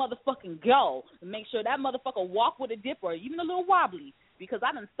is my motherfucking goal to make sure that motherfucker walk with a dip or even a little wobbly, because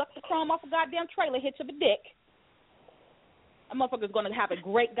I done sucked the chrome off a goddamn trailer hitch of a dick. That motherfucker's going to have a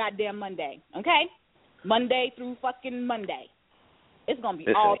great goddamn Monday, okay? Monday through fucking Monday. It's going to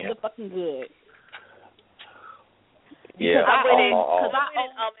be all the fucking good. Yeah.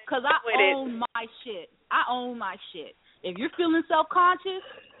 Because I own my shit. I own my shit. If you're feeling self-conscious,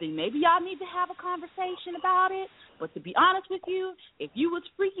 then maybe y'all need to have a conversation about it. But to be honest with you, if you was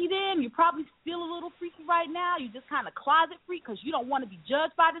freaky then, you're probably still a little freaky right now. You just kind of closet freak because you don't want to be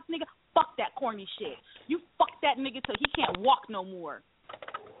judged by this nigga. Fuck that corny shit. You fuck that nigga till he can't walk no more.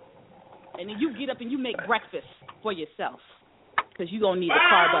 And then you get up and you make breakfast for yourself because you going to need to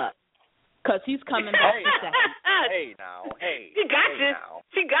carb up. Because he's coming back in seconds. Hey, now. She got you.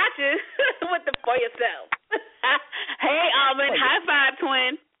 She got you with the for yourself. Hey, Alvin. High five,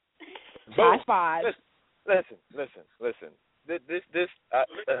 twin. High five. Listen. This.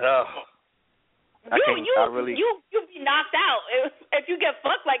 You be knocked out. If you get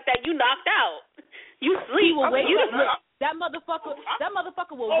fucked like that, you knocked out. You sleep. That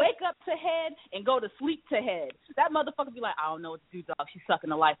motherfucker will wake up to head and go to sleep to head. That motherfucker be like, I don't know what to do, dog. She's sucking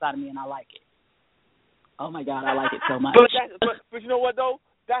the life out of me, and I like it. Oh my God, I like it so much. But you know what though?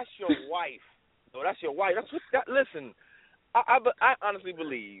 That's your wife. No, that's your wife. Listen, I honestly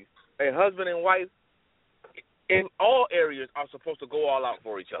believe a husband and wife in all areas are supposed to go all out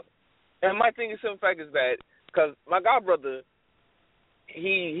for each other. And my thing is, in fact, is that because my godbrother,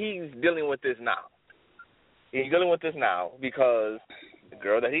 he's dealing with this now. He's dealing with this now because the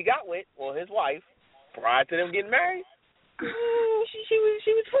girl that he got with, or his wife, prior to them getting married, she was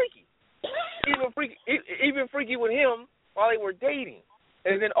freaky. Even freaky with him while they were dating.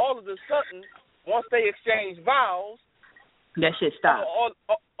 And then all of a sudden, once they exchanged vows, that shit stopped.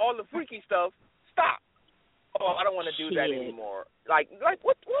 All the freaky stuff stopped. Oh, I don't want to do that anymore. Like what?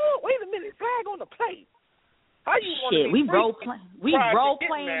 Whoa, wait a minute, flag on the plate. How you want to be we role playing. We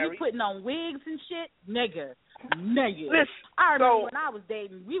married? We putting on wigs and shit, nigga. Listen, I remember when I was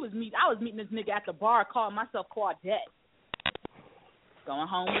dating, I was meeting this nigga at the bar, calling myself Claudette. Going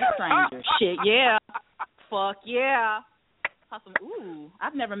home with a stranger. Shit, yeah. Fuck yeah. Ooh,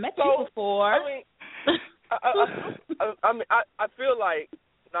 I've never met you before. I mean, I feel like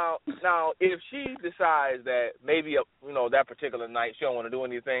now if she decides that maybe that particular night she don't want to do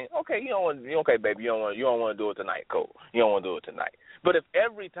anything, okay, baby, you don't want to do it tonight, cool. You don't want to do it tonight. But if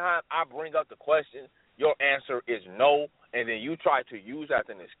every time I bring up the question, your answer is no, and then you try to use that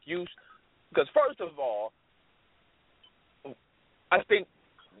as an excuse, because first of all, I think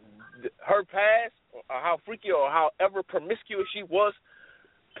her past, or how freaky or however promiscuous she was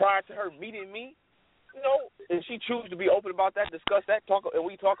prior to her meeting me, and she chooses to be open about that, discuss that, and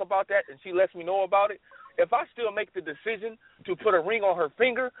we talk about that, and she lets me know about it, if I still make the decision to put a ring on her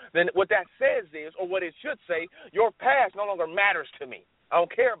finger, then what that says is, or what it should say, your past no longer matters to me. I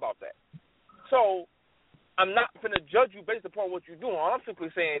don't care about that. So I'm not going to judge you based upon what you're doing. All I'm simply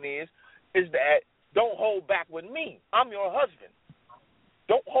saying is that don't hold back with me. I'm your husband.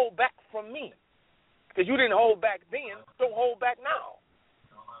 Don't hold back from me. Because you didn't hold back then, don't hold back now.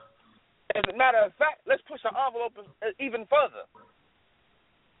 As a matter of fact, let's push the envelope even further.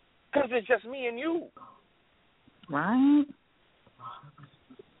 Because it's just me and you. Right.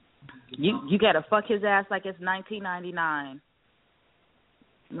 You got to fuck his ass like it's 1999.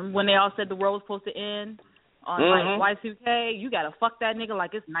 Remember when they all said the world was supposed to end on like Y2K? You got to fuck that nigga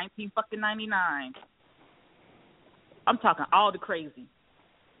like it's 1999. I'm talking all the crazy.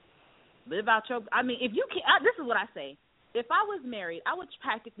 Live out your. I mean, if you can, this is what I say. If I was married, I would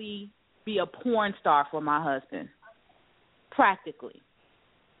practically be a porn star for my husband. Practically.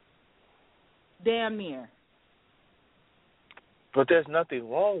 Damn near. But there's nothing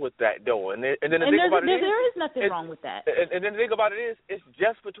wrong with that, though. And then the thing about it is, there is nothing wrong with that. And then the thing about it is, it's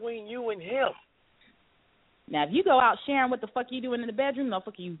just between you and him. Now, if you go out sharing what the fuck you doing in the bedroom,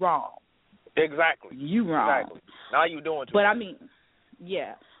 motherfucker, you wrong. Exactly. You wrong. Exactly. Now you doing too much. I mean,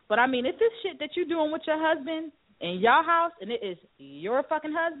 yeah. But I mean, if this shit that you're doing with your husband in your house and it is your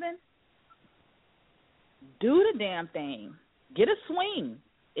fucking husband, do the damn thing. Get a swing.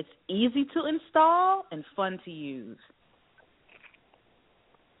 It's easy to install and fun to use.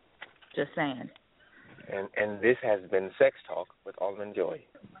 Just saying. And this has been Sex Talk with Almond Joy.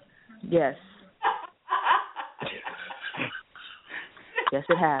 Yes. Yes,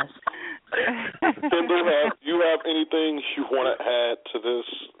 it has. Kendall, you have anything you want to add to this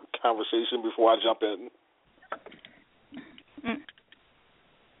conversation before I jump in?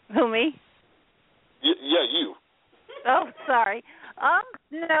 Who, me? Yeah, you. Oh, sorry.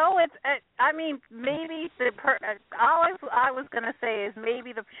 No, it's. I mean, maybe all I was gonna say is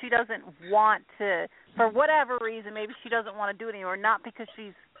maybe she doesn't want to, for whatever reason. Maybe she doesn't want to do it anymore. Not because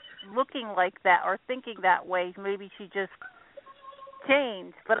she's looking like that or thinking that way. Maybe she just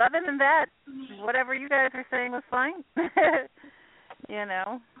changed. But other than that, whatever you guys are saying was fine. You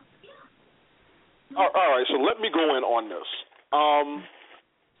know. All right. So let me go in on this.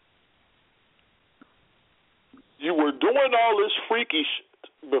 You were doing all this freaky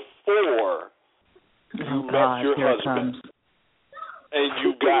shit before you met your husband. And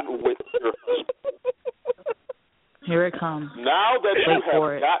you got with your husband. Here it comes. Now that you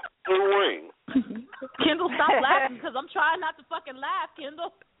have got the ring. Kendall, stop laughing because I'm trying not to fucking laugh,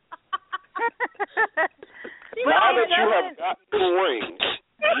 Kendall. Now that you have got the ring,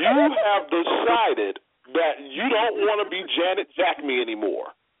 you have decided that you don't want to be Janet Jack me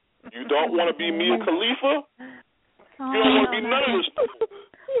anymore. You don't want to be Mia Khalifa. You don't want to be none of this.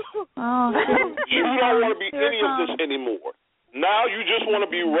 You don't want to be any of this anymore. Now you just want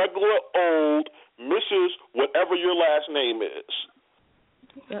to be regular old Mrs. whatever your last name is.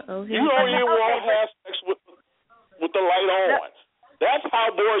 You don't even want to have sex with the light on. That's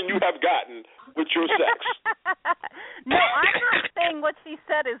how boring you have gotten with your sex. No, I'm not saying what she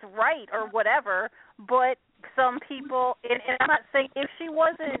said is right or whatever, but some people, and I'm not saying if she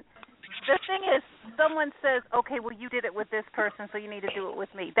wasn't. The thing is, someone says, okay, well, you did it with this person, so you need to do it with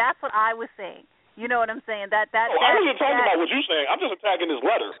me. That's what I was saying. You know what I'm saying? I wasn't talking about what you're saying. I'm just attacking this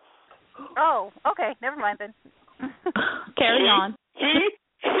letter. Oh, okay. Never mind then. Carry on. See?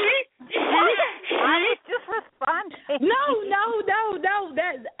 I was just responding. No.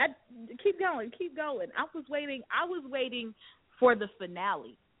 Keep going. I was waiting for the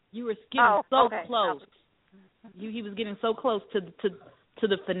finale. You were getting close. He was getting so close to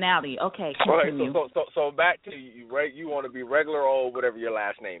the finale. Okay, continue. So back to you, right? You want to be regular old, whatever your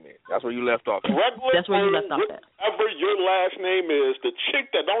last name is. That's where you left off. That's where you left off at. Whatever your last name is, the chick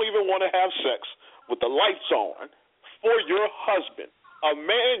that don't even want to have sex with the lights on for your husband, a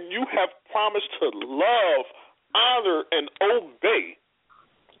man you have promised to love, honor, and obey,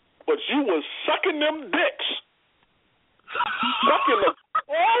 but you was sucking them dicks, sucking the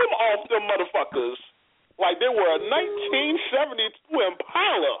foam off them motherfuckers like they were a 1972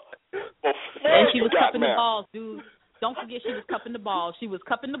 Impala before And she you was got cupping the married. balls, dude. Don't forget she was cupping the balls. She was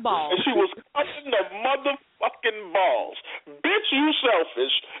cupping the balls. And she was cupping the motherfucking balls. Bitch, you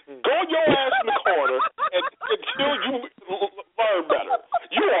selfish. Go your ass in the corner until you learn better.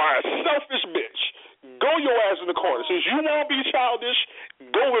 You are a selfish bitch. Go your ass in the corner. Since you won't be childish,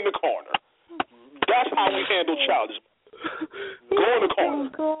 go in the corner. That's how we handle childish. Go in the corner.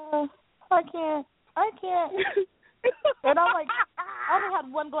 Oh, God. I can't. And I'm like, I only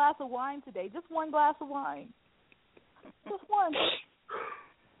had one glass of wine today. Just one glass of wine. Just one.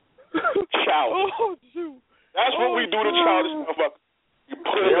 Childish. Oh, shoot. That's what we do to childish motherfuckers. You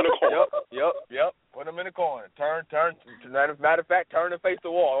put them in the corner. Yep. Put them in the corner. Turn. Matter of fact, turn and face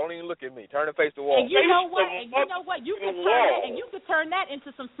the wall. Don't even look at me. Turn and face the wall. And you know what? You can turn that, and you can turn that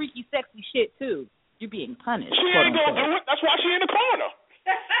into some freaky, sexy shit too. You're being punished. She ain't gonna do it. That's why she in the corner.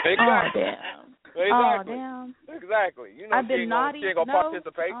 Exactly. Oh, damn. Oh, damn. Exactly. You know I've been naughty. She ain't gonna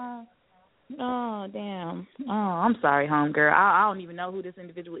participate. Oh, damn. Oh, I'm sorry, homegirl. I don't even know who this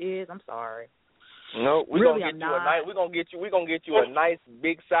individual is. I'm sorry. No, we're really, gonna get you a nice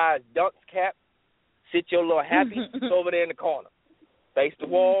big size dunce cap. Sit your little happy over there in the corner. Face the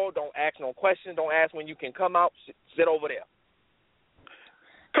wall. Don't ask no questions. Don't ask when you can come out. Sit over there.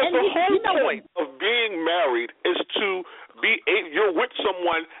 Because the whole point of being married is to you're with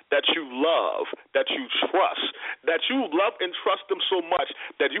someone that you love, that you trust, that you love and trust them so much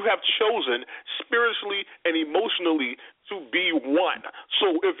that you have chosen spiritually and emotionally to be one.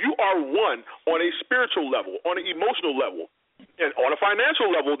 So if you are one on a spiritual level, on an emotional level, and on a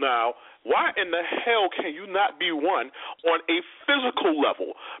financial level now, why in the hell can you not be one on a physical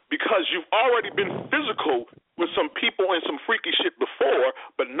level? Because you've already been physical with some people and some freaky shit before,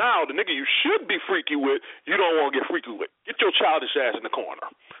 but now the nigga you should be freaky with, you don't want to get freaky with. Get your childish ass in the corner.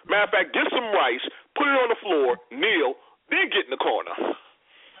 Matter of fact, get some rice, put it on the floor, kneel, then get in the corner.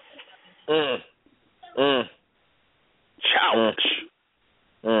 Childish.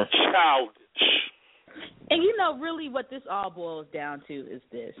 Childish. And you know, really what this all boils down to is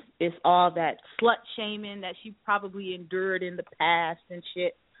this. It's all that slut shaming that she probably endured in the past and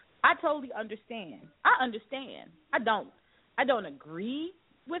shit. I totally understand. I understand. I don't agree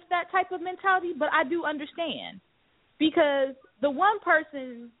with that type of mentality, but I do understand. Because the one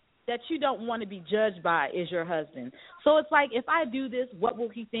person that you don't want to be judged by is your husband. So it's like, if I do this, what will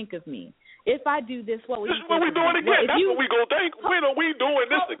he think of me? If I do this, what will he think of me? This is what we're doing again. That's what we going to think. When are we doing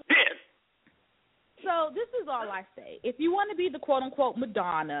this again? So this is all I say. If you want to be the quote-unquote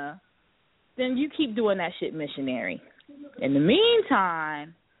Madonna, then you keep doing that shit missionary. In the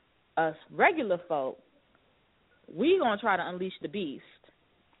meantime, us regular folk, we going to try to unleash the beast.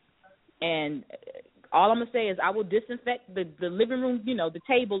 And all I'm going to say is I will disinfect the living room, the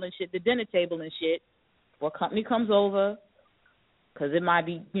table and shit, the dinner table and shit, before company comes over, because it might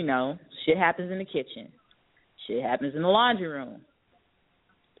be, shit happens in the kitchen. Shit happens in the laundry room.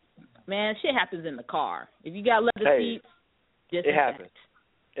 Man, shit happens in the car. If you got leather seats, it happens.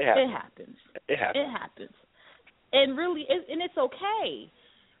 It happens. And really, it's okay.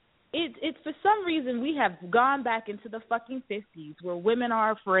 It's for some reason we have gone back into the fucking 50s where women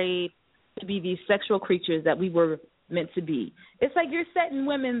are afraid to be these sexual creatures that we were meant to be. It's like you're setting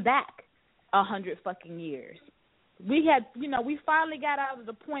women back 100 fucking years. We finally got out of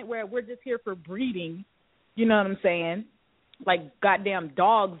the point where we're just here for breeding. You know what I'm saying? Like goddamn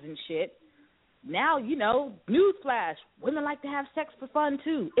dogs and shit. Now, newsflash, women like to have sex for fun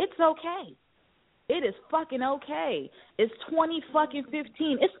too. It's okay. It is fucking okay. It's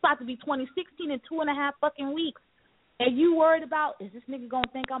 2015. It's about to be 2016 in 2.5 fucking weeks. And you worried about, is this nigga gonna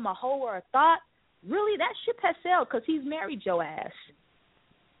think I'm a hoe or a thought? Really, that ship has sailed because he's married your ass.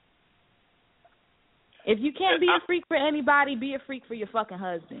 If you can't be a freak for anybody, be a freak for your fucking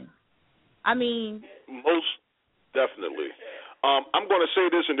husband. I mean, most definitely. I'm going to say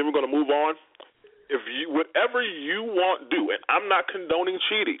this, and then we're going to move on. Whatever you want, do it. I'm not condoning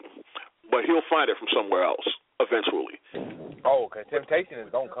cheating, but he'll find it from somewhere else eventually. Oh, because temptation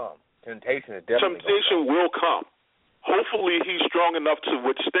is going to come. Temptation is definitely Temptation will come. Hopefully he's strong enough to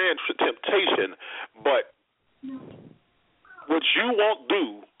withstand temptation, but what you won't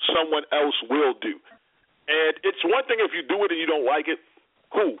do, someone else will do. And it's one thing if you do it and you don't like it,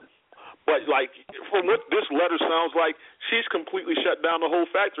 cool. But, from what this letter sounds like, she's completely shut down the whole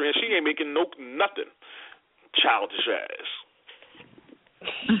factory, and she ain't making nothing. Childish ass.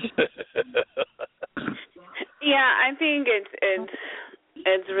 Yeah, I think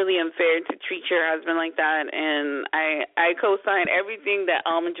it's really unfair to treat your husband like that, and I co-sign everything that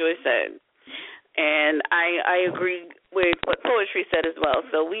Almond Joy said. And I agree with what Poetry said as well.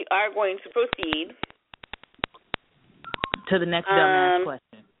 So we are going to proceed To the next dumbass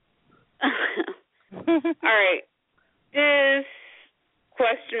question. All right. This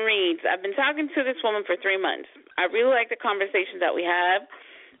question reads, I've been talking to this woman for 3 months. I really like the conversations that we have,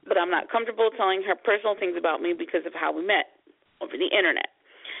 but I'm not comfortable telling her personal things about me because of how we met over the internet.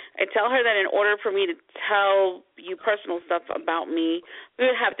 I tell her that in order for me to tell you personal stuff about me, we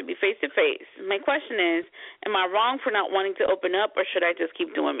would have to be face-to-face. My question is, am I wrong for not wanting to open up, or should I just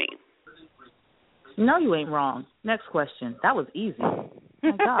keep doing me? No, you ain't wrong. Next question. That was easy.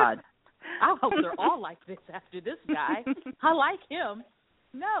 My God. I hope they're all like this after this guy. I like him.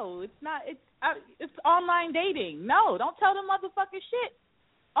 No, it's not. It's online dating. No, don't tell them motherfucking shit.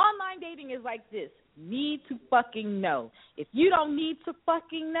 Online dating is like this. Need to fucking know. If you don't need to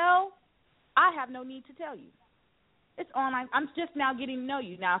fucking know, I have no need to tell you. It's online. I'm just now getting to know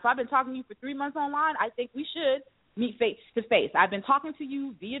you. Now, if I've been talking to you for 3 months online, I think we should meet face to face. I've been talking to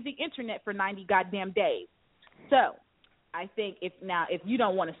you via the internet for 90 goddamn days. So, I think if you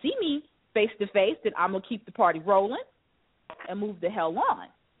don't want to see me face to face, then I'm gonna keep the party rolling and move the hell on.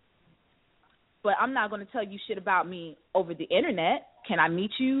 But I'm not going to tell you shit about me over the internet. Can I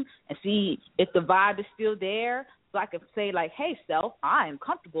meet you and see if the vibe is still there, so I can say like, hey, self, I am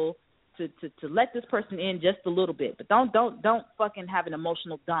comfortable to let this person in just a little bit. But don't fucking have an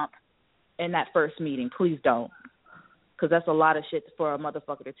emotional dump in that first meeting. Please don't, because that's a lot of shit for a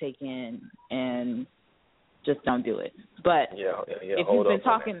motherfucker to take in, and just don't do it. But if you've been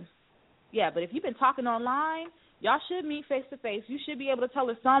talking, but if you've been talking online, y'all should meet face to face. You should be able to tell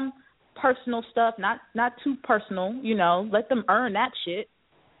her some personal stuff, not too personal, let them earn that shit.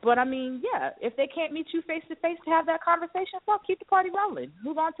 But I mean, if they can't meet you face to face to have that conversation, fuck, keep the party rolling.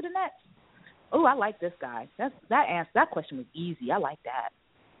 Move on to the next. Oh, I like this guy. That question was easy. I like that.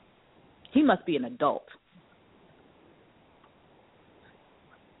 He must be an adult.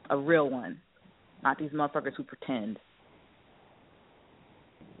 A real one. Not these motherfuckers who pretend.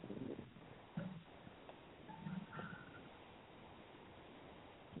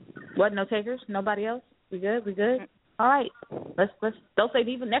 What, no takers? Nobody else? We good? All right. Let's don't say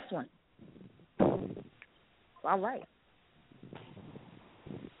even next one. All right.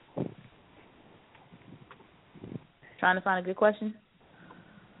 Trying to find a good question?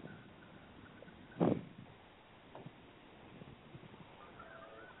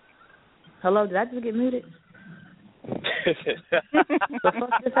 Hello, did I just get muted? The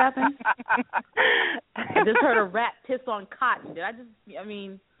fuck just happened? I just heard a rat piss on cotton.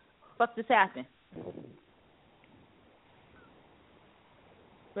 Fuck just happened?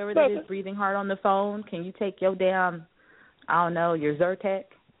 Whoever that is breathing hard on the phone, can you take your damn, your Zyrtec?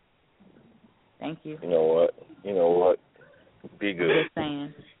 Thank you. You know what? Be good. Just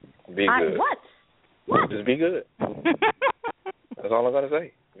saying. Be good. What? Just be good. That's all I'm going to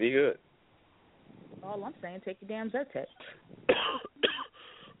say. Be good. All I'm saying, take your damn Zyrtec.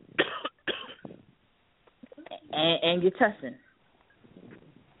 and you're tussing.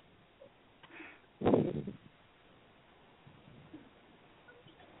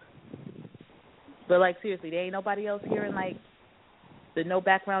 But, seriously, there ain't nobody else hearing, the no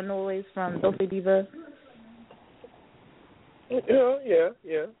background noise from Dulce Diva? Yeah.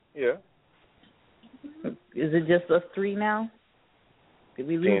 Is it just us three now? Did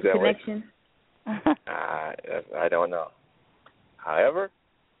we lose the connection? I don't know. However,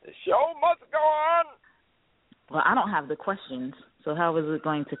 the show must go on. Well, I don't have the questions, so how is it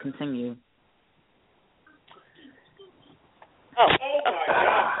going to continue? Oh my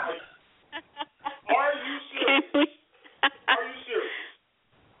God. Are you serious? Are you serious?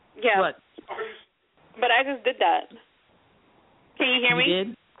 Yeah. What? But I just did that. Can you hear me? You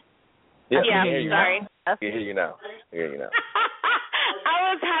did? Yeah, sorry. I can hear you now.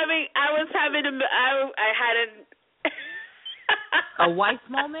 I had a wife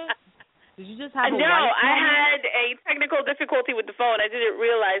moment? Did you just have a wife moment? No, I had a technical difficulty with the phone. I didn't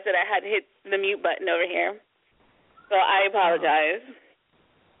realize that I had hit the mute button over here. So I apologize.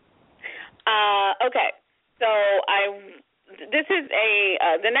 Okay. So this is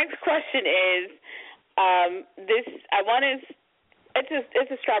the next question is,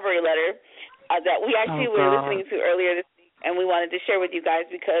 it's a strawberry letter that we actually were listening to earlier this week, and we wanted to share with you guys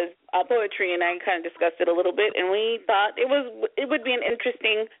because poetry and I kind of discussed it a little bit, and we thought it would be an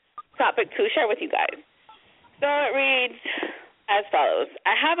interesting topic to share with you guys. So it reads as follows.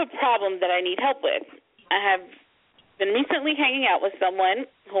 I have a problem that I need help with. I have been recently hanging out with someone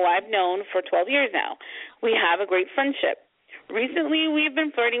who I've known for 12 years now. We have a great friendship. Recently, we've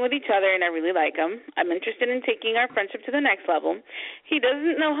been flirting with each other, and I really like him. I'm interested in taking our friendship to the next level. He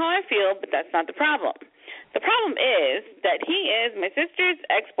doesn't know how I feel, but that's not the problem. The problem is that he is my sister's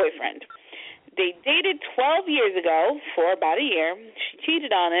ex-boyfriend. They dated 12 years ago for about a year. She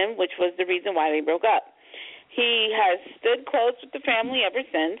cheated on him, which was the reason why they broke up. He has stood close with the family ever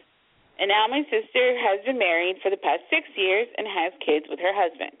since, and now my sister has been married for the past 6 years and has kids with her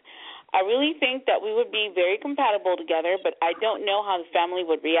husband. I really think that we would be very compatible together, but I don't know how the family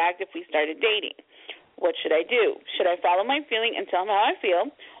would react if we started dating. What should I do? Should I follow my feeling and tell them how I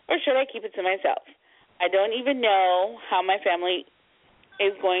feel, or should I keep it to myself? I don't even know how my family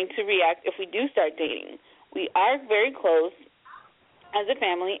is going to react if we do start dating. We are very close as a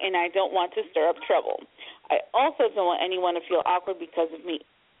family, and I don't want to stir up trouble. I also don't want anyone to feel awkward because of me.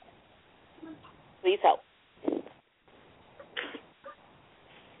 Please help.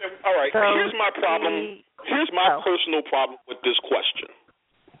 All right, So here's my problem. Here's my personal problem with this question.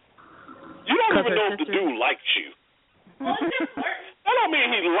 You don't even know if the dude likes you. That don't mean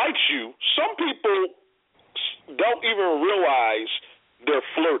he likes you. Some people don't even realize they're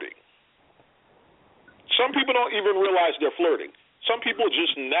flirting. Some people don't even realize they're flirting. Some people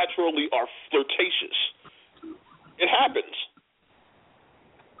just naturally are flirtatious. It happens.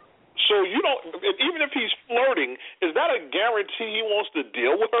 So you don't, even if he's flirting, is that a guarantee he wants to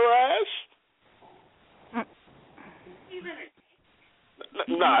deal with her ass?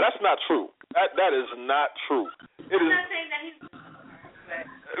 Nah, that's not true. That is not true. It is. not saying that he's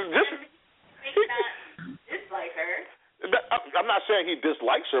not dislike her. I'm not saying he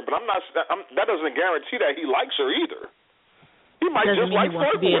dislikes her, but that doesn't guarantee that he likes her either. He might just like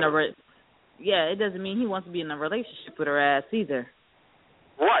flirting with her. Yeah, it doesn't mean he wants to be in a relationship with her ass either.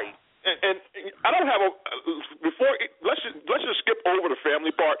 Right. And I don't have let's just skip over the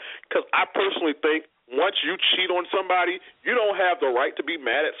family part, because I personally think once you cheat on somebody, you don't have the right to be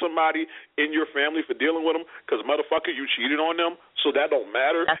mad at somebody in your family for dealing with them, because motherfucker, you cheated on them, so that don't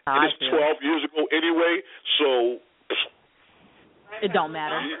matter. That's how It's 12 years ago anyway, so it don't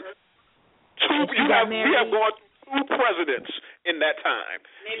matter. We have gone through 2 presidents in that time.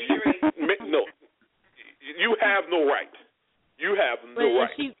 Maybe you're right. No, you have no right. You have no right.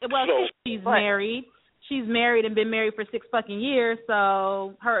 She's married. She's married and been married for 6 fucking years,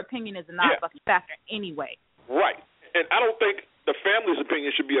 so her opinion is not a fucking factor anyway. Right. And I don't think the family's opinion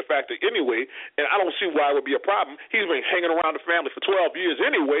should be a factor anyway, and I don't see why it would be a problem. He's been hanging around the family for 12 years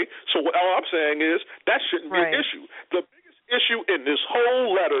anyway, so all I'm saying is that shouldn't be an issue. The biggest issue in this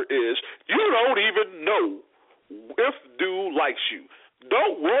whole letter is you don't even know if dude likes you.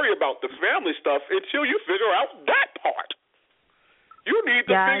 Don't worry about the family stuff until you figure out that part. You need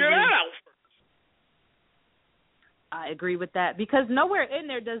to figure that out first. I agree with that, because nowhere in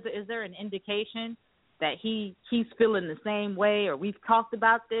there is there an indication that he's feeling the same way, or we've talked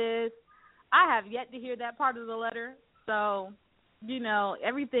about this. I have yet to hear that part of the letter, so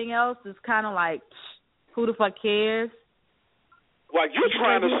everything else is kind of like, who the fuck cares? Like you're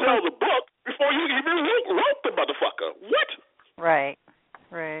trying to sell the book before you even wrote the motherfucker. What? Right.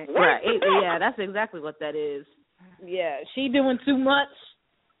 Yeah, that's exactly what that is. Yeah, she doing too much.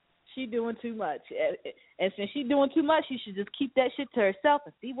 And since she's doing too much, she should just keep that shit to herself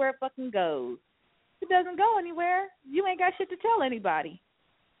and see where it fucking goes. If it doesn't go anywhere, you ain't got shit to tell anybody.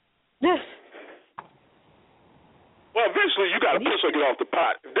 Well, eventually you got to push her get off the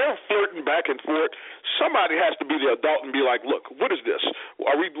pot. If they're flirting back and forth, somebody has to be the adult and be like, look, what is this?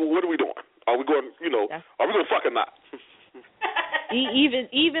 What are we doing? Are we going, are we going to fuck or not?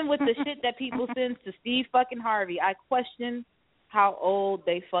 Even with the shit that people send to Steve fucking Harvey, I question how old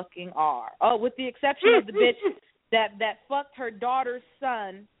they fucking are. Oh, with the exception of the bitch that fucked her daughter's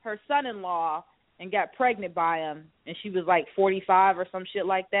son, her son-in-law, and got pregnant by him, and she was like 45 or some shit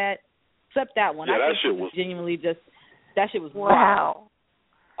like that. Except that one. Yeah, I think she was genuinely just, that shit was wild.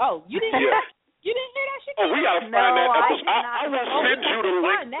 Oh, you didn't hear that? You didn't hear that shit? Oh, we got to find that episode. I will send you the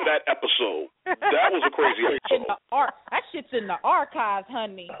link to that episode. That was a crazy episode. That shit's in the archives,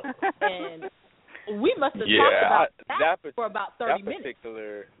 honey. And we must have talked about that for about 30 minutes.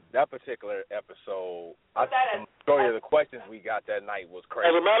 That particular episode, the majority of the questions we got that night was crazy.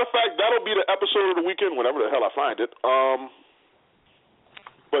 As a matter of fact, that'll be the episode of the weekend, whenever the hell I find it.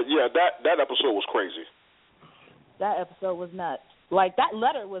 But yeah, that episode was crazy. That episode was nuts. Like, that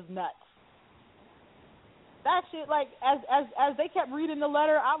letter was nuts. That shit, like, as they kept reading the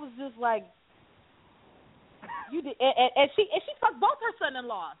letter, I was just like, you did, and she fucked both her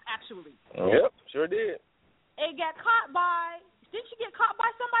son-in-laws, actually. Yep, sure did. And got caught by, didn't she get caught by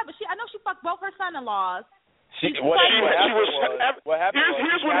somebody? But I know she fucked both her son-in-laws. Here's what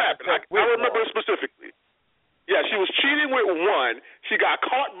happened. I remember specifically. Yeah, she was cheating with one. She got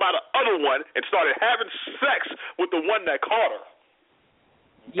caught by the other one and started having sex with the one that caught her.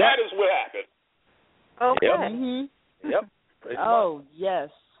 Yep. That is what happened. Okay. Yep. Mm-hmm. Yep. Oh, yes.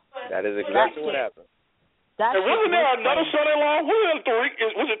 So That is exactly what happened. That And wasn't there another funny. son-in-law?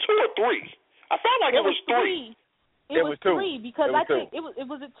 Was it 2 or 3? I felt like it was 3. It was 2. 3 because It was I think it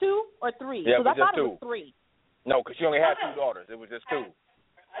was it 2 or 3? Yeah, it Because was I thought just it was 3. No, because she only had 2 daughters. It was just 2.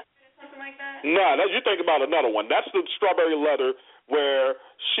 Something like that. Nah, you think about another one. That's the strawberry letter where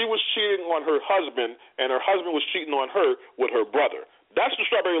she was cheating on her husband and her husband was cheating on her with her brother. That's the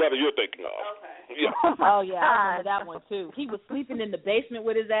strawberry letter you're thinking of. Okay. Yeah. Oh yeah, I remember that one too. He was sleeping in the basement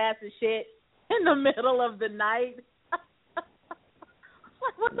with his ass and shit in the middle of the night.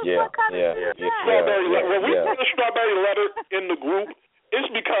 What the fuck kind of shit is that? Strawberry letter. When we put a strawberry letter in the group, it's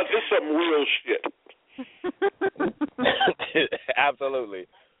because it's some real shit. Absolutely.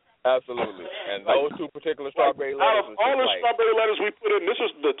 And those 2 particular strawberry Out letters of was all the just like, strawberry letters we put in, this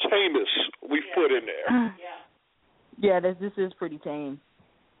is the tamest we've put in there. Yeah, this is pretty tame.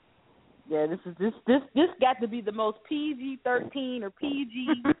 Yeah, this got to be the most PG-13 or PG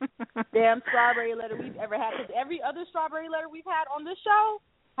damn strawberry letter we've ever had. Because every other strawberry letter we've had on this show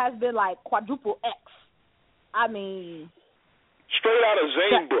has been like quadruple X. I mean, straight out of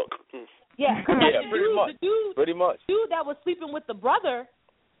Zane book. Yeah, pretty much. The dude that was sleeping with the brother,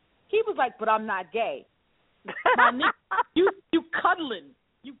 he was like, "But I'm not gay." My nigga, you cuddling.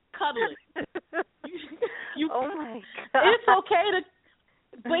 Oh my God. It's okay to.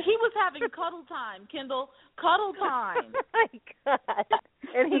 But he was having cuddle time, Kendall. Cuddle time. Oh my God.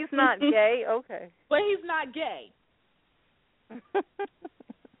 And he's not gay? Okay. But he's not gay.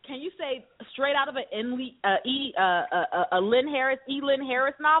 Can you say straight out of a Lynn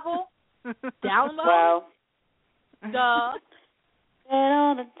Harris novel? Down low? Wow. Duh. Get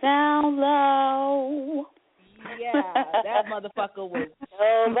on the down low. Yeah, that motherfucker was.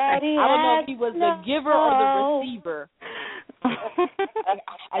 Nobody I don't know if he was the giver or the receiver.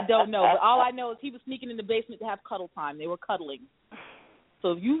 I don't know, but all I know is he was sneaking in the basement to have cuddle time. They were cuddling.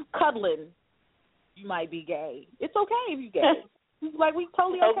 So if you cuddling, you might be gay. It's okay if you gay. Like, we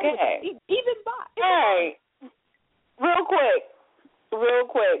totally okay. With it. Even bi. Hey, real quick.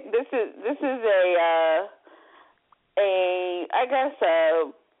 This is a I guess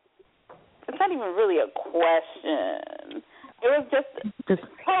it's not even really a question. It was just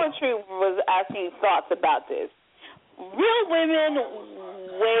poetry was asking thoughts about this. Real women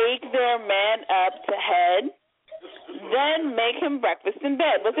wake their man up to head, then make him breakfast in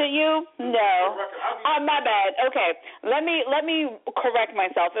bed. Was it you? No. My bad. Okay. Let me correct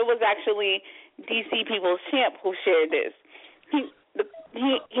myself. It was actually DC People's Champ who shared this.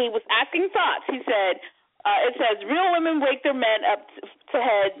 He was asking thoughts. He said, it says, real women wake their men up to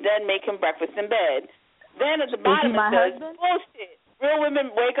head, then make him breakfast in bed. Then at the bottom it says, bullshit. Real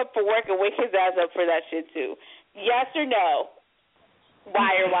women wake up for work and wake his ass up for that shit too. Yes or no?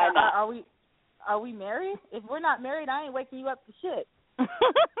 Why or why not? Are we married? If we're not married, I ain't waking you up for shit. I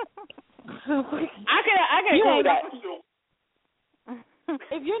can agree with that.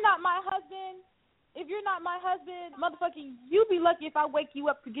 If you're not my husband, motherfucker, you be lucky if I wake you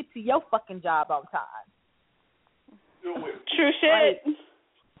up to get to your fucking job on time. True shit.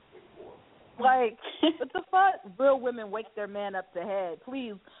 Like, what the fuck? Real women wake their man up to head.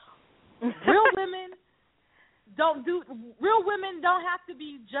 Please. Real women don't have to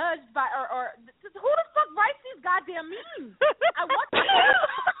be judged by or who the fuck writes these goddamn memes? I want to know.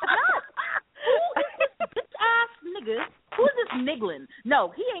 Who is this bitch ass nigga? Who's this niggling?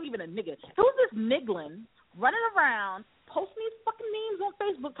 No, he ain't even a nigga. Who's this niggling running around posting these fucking memes on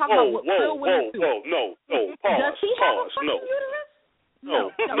Facebook talking about what real women do? No, pause. Does he have a fucking no. uterus?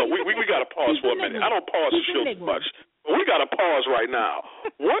 No, we got to pause for a minute. I don't pause the show much. But we got to pause right now.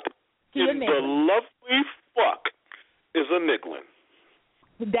 What in the lovely fuck is a niggling?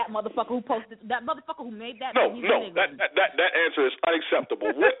 That motherfucker who posted, that motherfucker who made that. No, that answer is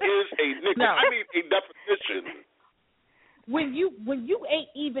unacceptable. What is a niggling? I need a definition. When you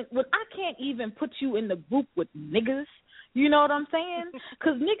ain't even, when I can't even put you in the group with niggas, you know what I'm saying?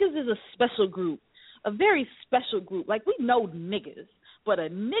 Because niggas is a special group, a very special group. Like, we know niggas. But a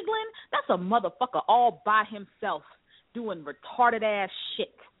niggling, that's a motherfucker all by himself doing retarded ass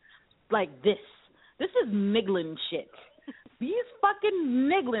shit like this. This is niggling shit. These fucking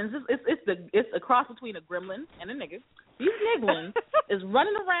nigglings, it's a cross between a gremlin and a nigga. These nigglings is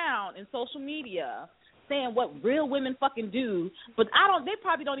running around in social media saying what real women fucking do, but they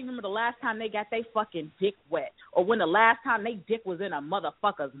probably don't even remember the last time they got their fucking dick wet or when the last time they dick was in a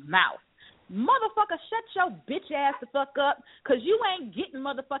motherfucker's mouth. Motherfucker, shut your bitch ass the fuck up, because you ain't getting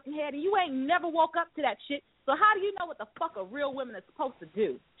motherfucking head and you ain't never woke up to that shit. So how do you know what the fuck a real woman is supposed to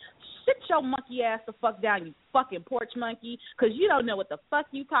do? Sit your monkey ass the fuck down, you fucking porch monkey, because you don't know what the fuck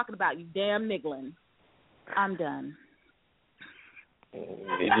you talking about, you damn niggling. I'm done.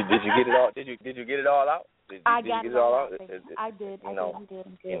 Did you get it all? Did you get it all out? Did I you got get it it all all out? out. I did. I'm good.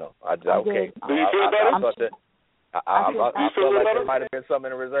 You know, I okay. did. Do you feel better? I thought that. I felt like there might have been some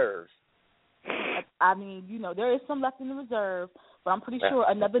in the reserves. I mean, there is some left in the reserve, but I'm pretty sure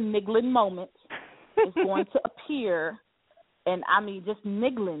another niggling moment is going to appear. And, I mean, just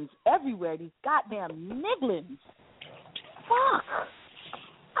nigglings everywhere. These goddamn nigglings. Fuck.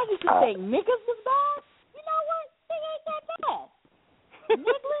 I used to think niggas was bad. You know what? They ain't that bad.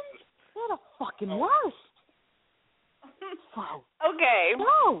 Nigglings, they're the fucking worst. Okay.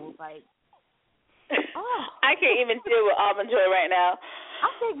 No, like, I can't even deal with almond joy right now. I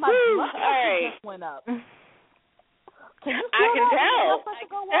think my blood pressure just went up. Can you feel I can that? tell. Blood pressure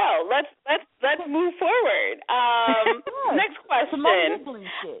go No, let's move forward. Next question. Some more niggling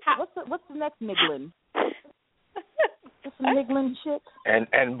shit. What's the next niggling? What's some niggling shit?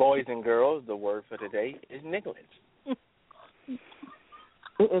 And boys and girls, the word for today is niggling. It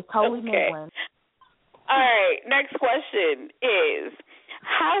is totally niggling. All right, next question is,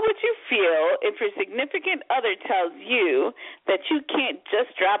 how would you feel if your significant other tells you that you can't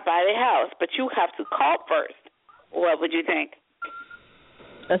just drop by the house, but you have to call first? What would you think?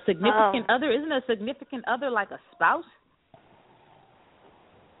 A significant other? Isn't a significant other like a spouse?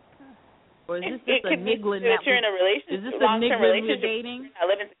 Or is this just a niggling that you're in a relationship? Is this a niggling we're dating? Not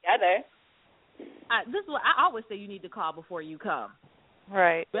living together. This is what I always say: you need to call before you come.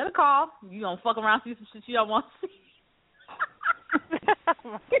 Right. Better call. You gonna fuck around, see some shit you don't want to see.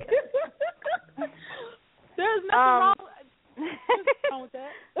 There's nothing wrong with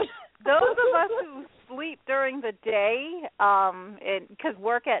that. Those of us who sleep during the day, and because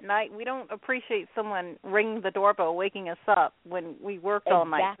work at night, we don't appreciate someone ringing the doorbell, waking us up when we worked all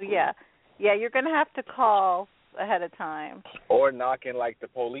night. So yeah, you're gonna have to call ahead of time. Or knocking like the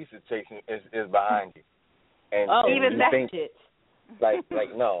police is chasing is behind you. And even and that think, shit. Like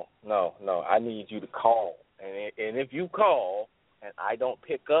no. I need you to call, and if you call and I don't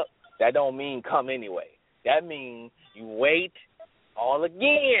pick up, that don't mean come anyway. That means you wait all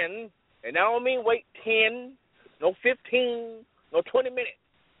again, and I don't mean wait 10, no 15, no 20 minutes.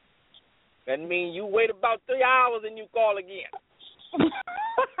 That means you wait about 3 hours and you call again.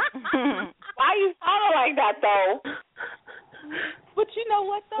 Why you sounding like that though? But you know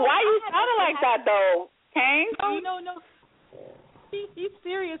what though? Why you sounding like that though, Kane? No. He's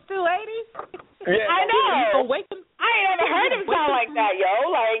serious too, ain't he? Yeah, I know. You gonna wake him? I ain't never heard him sound like that,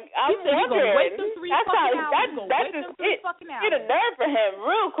 yo. Like, I'm wondering. Gonna wake them 3 that's fucking how, hours. that's just hit a nerve for him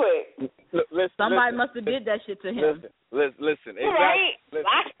real quick. Somebody must have did that shit to him. Listen. Right?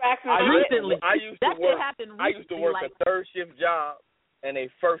 Flashbacks and recently. I used to work a third shift job and a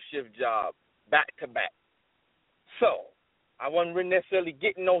first shift job back to back. So I wasn't really necessarily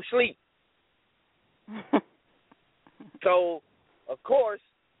getting no sleep. So, of course,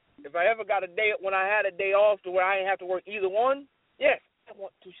 if I ever got a day when I had a day off to where I didn't have to work either one, yes, I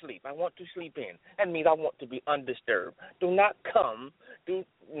want to sleep. I want to sleep in. That means I want to be undisturbed. Do not come,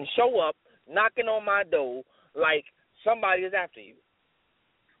 show up, knocking on my door like somebody is after you.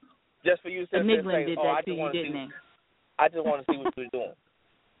 Just for you to sit there and say, did that to you, didn't it? I just want to see what you're doing.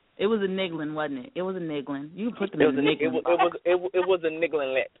 It was a niggling, wasn't it? It was a niggling. You put them in the niggling. It was a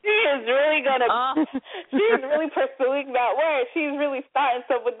niggling let. She is really gonna. She's really pursuing that word. She's really starting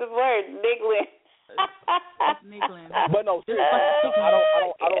stuff with the word niggling. Niggling. But no, seriously,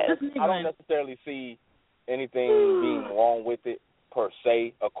 I don't necessarily see anything being wrong with it per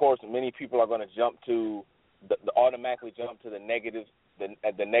se. Of course, many people are going to jump to automatically jump to the negative.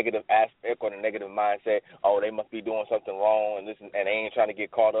 The negative aspect or the negative mindset, they must be doing something wrong and they ain't trying to get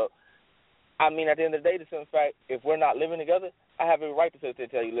caught up. I mean, at the end of the day, the simple fact, if we're not living together, I have a right to sit there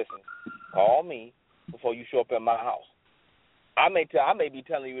and tell you, listen, call me before you show up at my house. I may be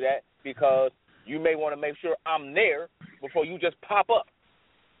telling you that because you may want to make sure I'm there before you just pop up.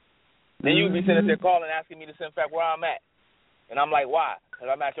 Then you be sitting there calling, asking me the simple fact where I'm at. And I'm like, why? Because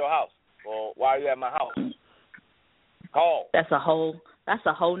I'm at your house. Well, why are you at my house? Call. That's a whole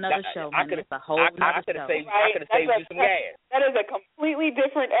nother show, man. It's a whole nother show. I could have saved you some gas. That is a completely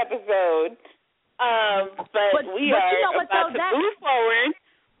different episode. But we are you know what, about to move forward.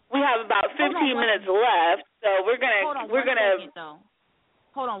 We have about 15 minutes left, so we're gonna.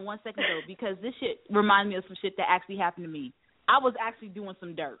 Hold on 1 second though, because this shit reminds me of some shit that actually happened to me. I was actually doing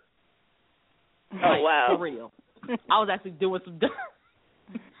some dirt. Oh wow! For real, I was actually doing some dirt.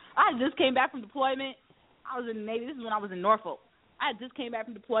 I just came back from deployment. I was in the Navy. This is when I was in Norfolk. I just came back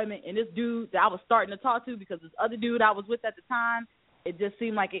from deployment, and this dude that I was starting to talk to, because this other dude I was with at the time, it just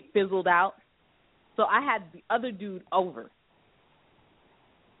seemed like it fizzled out. So I had the other dude over.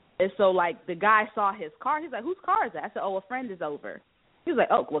 And so, like, the guy saw his car. He's like, whose car is that? I said, a friend is over. He was like,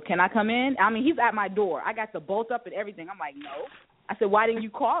 oh, well, can I come in? I mean, he's at my door. I got the bolt up and everything. I'm like, no. I said, why didn't you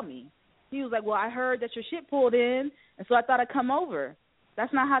call me? He was like, well, I heard that your shit pulled in, and so I thought I'd come over.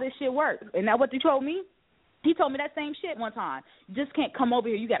 That's not how this shit works. And that what you told me? He told me that same shit one time. You just can't come over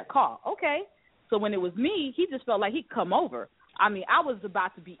here. You got to call. Okay. So when it was me, he just felt like he'd come over. I mean, I was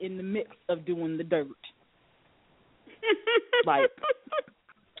about to be in the midst of doing the dirt. Like,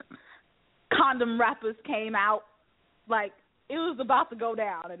 condom wrappers came out. Like, it was about to go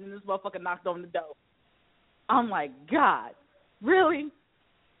down, and then this motherfucker knocked on the door. I'm like, God, really?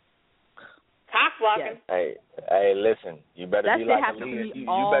 Cock blocking. Yes. Hey, listen. You better That be shit like happens to Aaliyah. me You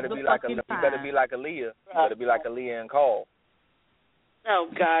all better the be like fucking you time. better be like Aaliyah. You better be like Aaliyah and call. Oh,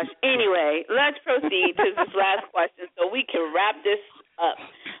 gosh. Anyway, let's proceed to this last question so we can wrap this up.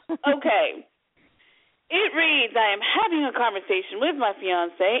 Okay. It reads, I am having a conversation with my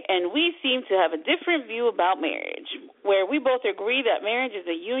fiance, and we seem to have a different view about marriage, where we both agree that marriage is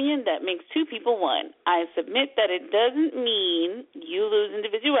a union that makes two people one. I submit that it doesn't mean you lose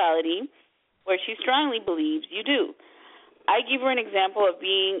individuality, where she strongly believes you do. I give her an example of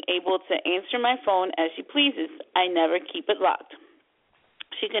being able to answer my phone as she pleases. I never keep it locked.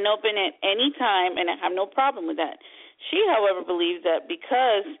 She can open it any time, and I have no problem with that. She, however, believes that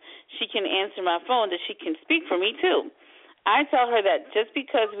because she can answer my phone, that she can speak for me, too. I tell her that just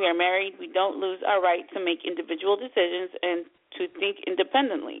because we are married, we don't lose our right to make individual decisions and to think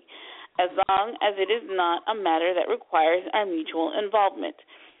independently, as long as it is not a matter that requires our mutual involvement.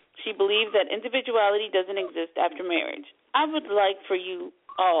 She believes that individuality doesn't exist after marriage. I would like for you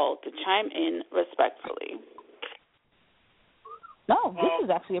all to chime in respectfully. No, this is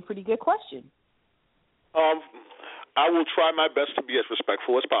actually a pretty good question. I will try my best to be as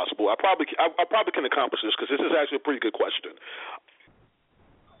respectful as possible. I probably can accomplish this because this is actually a pretty good question.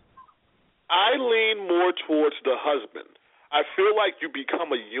 I lean more towards the husband. I feel like you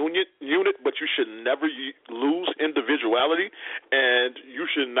become a unit, but you should never lose individuality, and you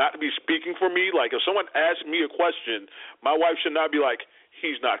should not be speaking for me. Like, if someone asks me a question, my wife should not be like,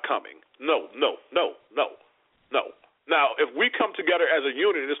 he's not coming. No. Now, if we come together as a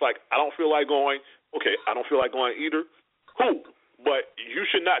unit and it's like, I don't feel like going, okay, I don't feel like going either, cool. But you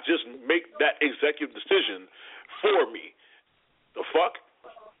should not just make that executive decision for me. The fuck?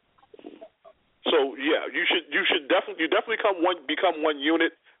 So yeah, you definitely become one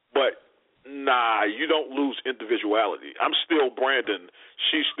unit, but nah, you don't lose individuality. I'm still Brandon,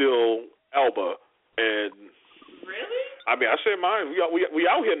 she's still Elba, and Really? I mean, I said mine. We out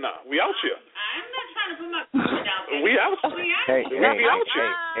here now. We out here. I'm not trying to put my foot out there. We out. Hey, we out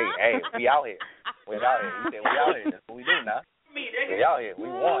here. we out here. We out here. You said we out here. That's what we do now. We out here. We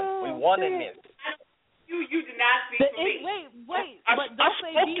won. We won in this. You did not speak for me. Wait. But I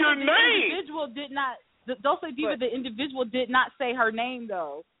spoke your name. The individual did not. Dulce Diva, the individual did not say her name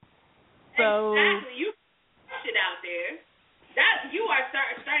though. So exactly, you put it out there. That you are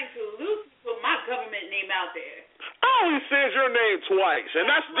starting to lose. Put my government name out there. I only said your name twice, and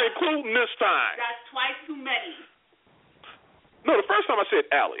that's including this time. That's twice too many. No, the first time I said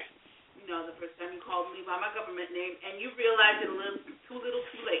Allie. No, the first time you called me by my government name, and you realized it a little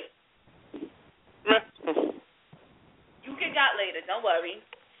too late. You get got later. Don't worry.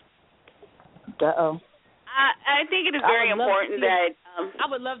 Uh-oh. I think it is very important that I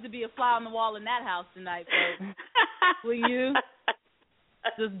would love to be a fly on the wall in that house tonight, folks. Will you?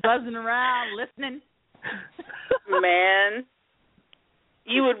 Just buzzing around, listening. Man,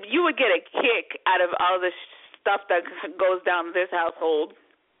 you would get a kick out of all the stuff that goes down in this household.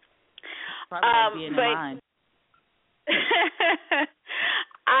 Probably being in mine.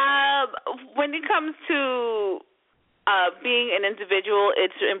 When it comes to being an individual,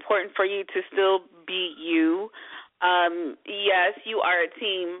 it's important for you to still be you. Yes, you are a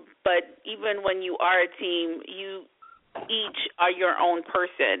team, but even when you are a team, you each are your own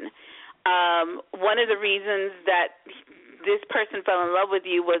person. One of the reasons that this person fell in love with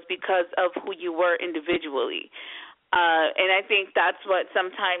you was because of who you were individually. And I think that's what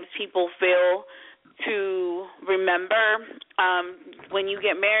sometimes people fail to remember. When you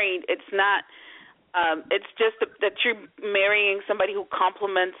get married, it's not, it's just that you're marrying somebody who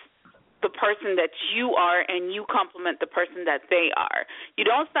complements the person that you are, and you complement the person that they are. You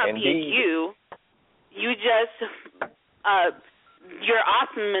don't stop being you. You just, your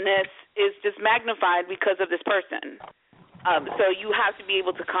awesomeness is just magnified because of this person. So you have to be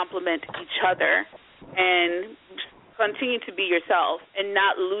able to complement each other and continue to be yourself and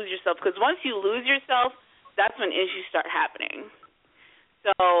not lose yourself. Because once you lose yourself, that's when issues start happening.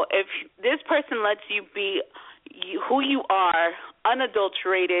 So if this person lets you be who you are,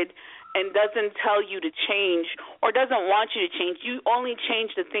 unadulterated, and doesn't tell you to change or doesn't want you to change. You only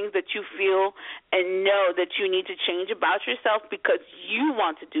change the things that you feel and know that you need to change about yourself because you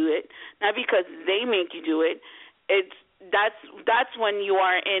want to do it, not because they make you do it. That's when you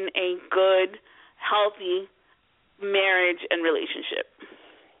are in a good, healthy marriage and relationship.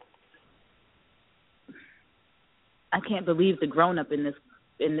 I can't believe the grown up in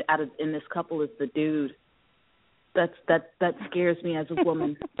this couple is the dude. That scares me as a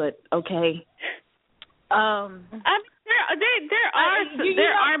woman, but okay. I mean,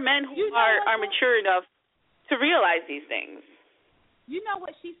 there are men who are mature enough to realize these things. You know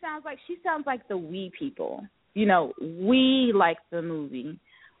what she sounds like? She sounds like the we people. You know, we like the movie.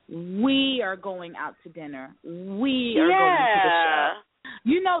 We are going out to dinner. We are going to the show.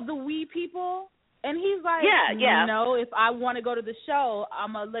 You know, the we people. And he's like, you know, if I want to go to the show,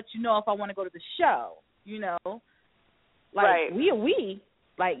 I'm going to let you know if I want to go to the show, you know. Like, we are we.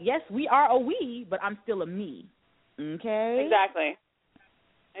 Like, yes, we are a we, but I'm still a me. Okay? Exactly.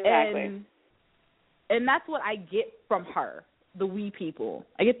 And that's what I get from her, the we people.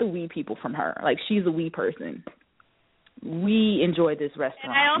 I get the we people from her. Like, she's a we person. We enjoy this restaurant.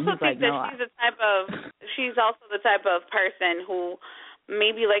 And I also think she's also the type of person who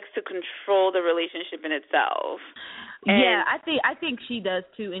maybe likes to control the relationship in itself. And I think she does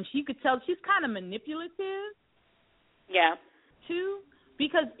too, and she could tell she's kind of manipulative. Yeah. Too,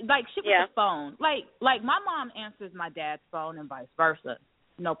 because like shit with the phone, like my mom answers my dad's phone and vice versa.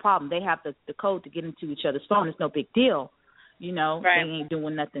 No problem. They have the code to get into each other's phone. It's no big deal. You know, they ain't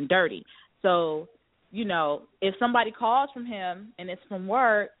doing nothing dirty. So, you know, if somebody calls from him and it's from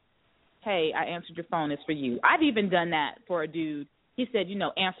work, hey, I answered your phone. It's for you. I've even done that for a dude. He said, you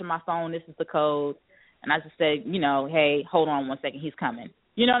know, answer my phone. This is the code. And I just said, you know, hey, hold on 1 second. He's coming.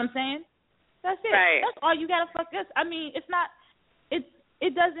 You know what I'm saying? That's it. Right. That's all you got to fuck us. I mean, it's not,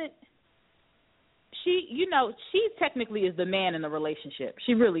 it doesn't, she technically is the man in the relationship.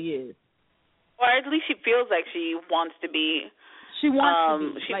 She really is. Or at least she feels like she wants to be. She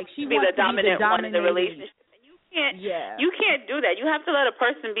wants to be. She wants the dominant one in the relationship. And you can't do that. You have to let a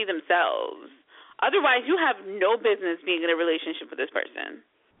person be themselves. Otherwise, you have no business being in a relationship with this person.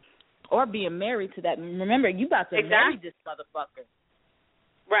 Or being married to that. Remember, you about to marry this motherfucker.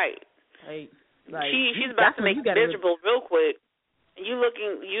 Right. Like she's about to make you miserable real quick. You're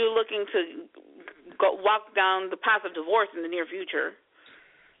looking to go walk down the path of divorce in the near future.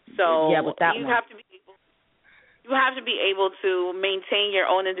 So with that you have to be able to maintain your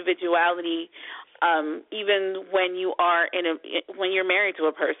own individuality, even when you are when you're married to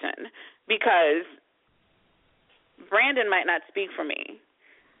a person. Because Brandon might not speak for me.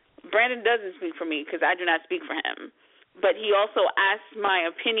 Brandon doesn't speak for me because I do not speak for him. But he also asked my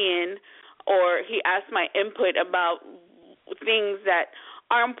opinion, or he asked my input about things that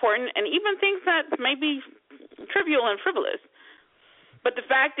are important and even things that may be trivial and frivolous. But the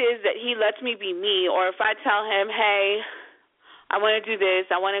fact is that he lets me be me, or if I tell him, hey, I want to do this,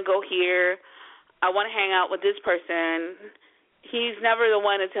 I want to go here, I want to hang out with this person, he's never the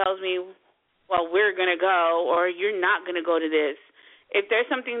one that tells me, well, we're going to go, or you're not going to go to this. If there's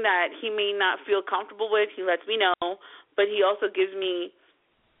something that he may not feel comfortable with, he lets me know, but he also gives me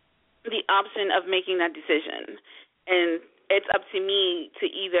the option of making that decision. And it's up to me to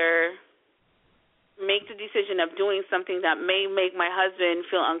either make the decision of doing something that may make my husband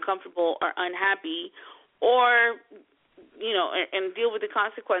feel uncomfortable or unhappy, or, you know, and deal with the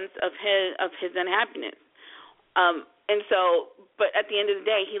consequence of his unhappiness. And so, but at the end of the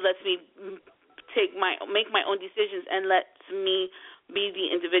day, he lets me make my own decisions and lets me be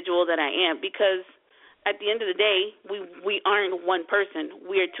the individual that I am, because at the end of the day, we aren't one person.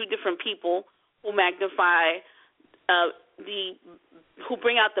 We are two different people who magnify who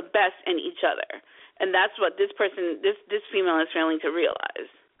bring out the best in each other. And that's what this female is failing to realize.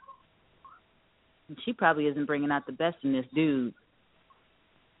 She probably isn't bringing out the best in this dude.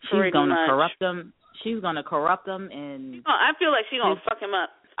 She's going to corrupt him. She's going to corrupt him. And I feel like she's going to fuck him up.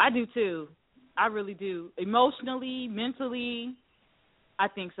 I do, too. I really do. Emotionally, mentally, I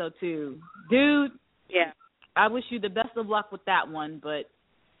think so, too. Dude, I wish you the best of luck with that one, but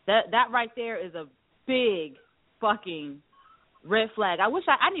that right there is a big fucking red flag. I wish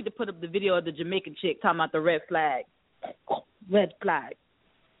I need to put up the video of the Jamaican chick talking about the red flag. Red flag.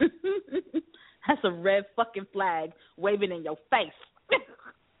 That's a red fucking flag waving in your face.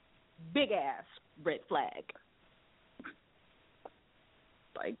 Big ass red flag.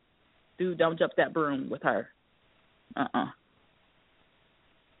 Like, dude, don't jump that broom with her.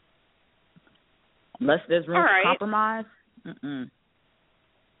 Unless there's room for compromise.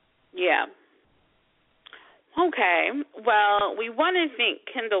 Yeah. Okay. Well, we want to thank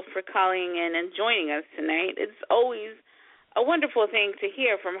Kendall for calling in and joining us tonight. It's always a wonderful thing to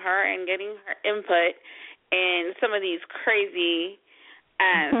hear from her and getting her input in some of these crazy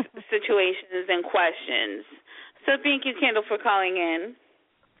ass situations and questions. So thank you, Kendall, for calling in.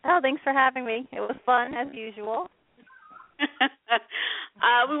 Oh, thanks for having me. It was fun, as usual. We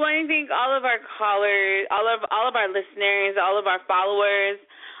want to thank all of our callers, all of our listeners, all of our followers,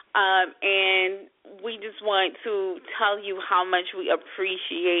 and we just want to tell you how much we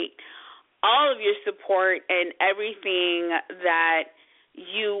appreciate all of your support and everything that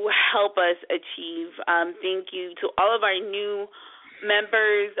you help us achieve. Thank you to all of our new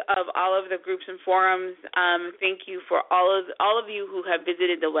members of all of the groups and forums. Thank you for all of you who have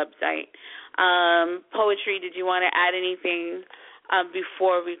visited the website. Poetry, did you want to add anything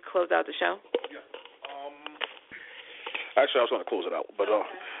before we close out the show? Yeah. Actually, I was going to close it out, but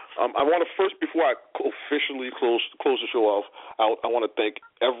I want to first, before I officially close the show off, I want to thank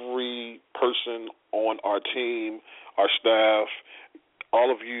every person on our team, our staff.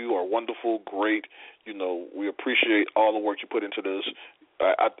 All of you are wonderful, great. You know, we appreciate all the work you put into this.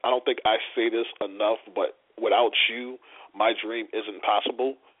 I don't think I say this enough, but without you, my dream isn't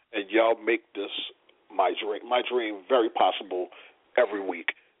possible, and y'all make this my dream very possible every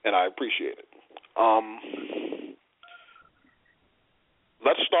week, and I appreciate it.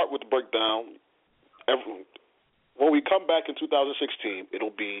 Let's start with the breakdown. When we come back in 2016,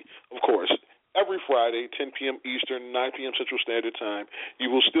 it'll be, of course, every Friday, 10 p.m. Eastern, 9 p.m. Central Standard Time. You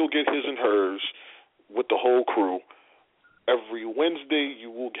will still get his and hers with the whole crew. Every Wednesday,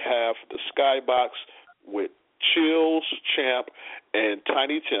 you will have the Skybox with Chills, Champ, and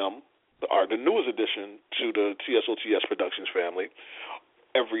Tiny Tim, the newest addition to the TSOTS Productions family.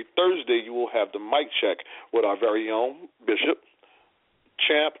 Every Thursday, you will have the Mic Check with our very own Bishop,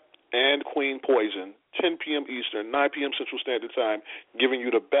 Champ, and Queen Poison, 10 p.m. Eastern, 9 p.m. Central Standard Time, giving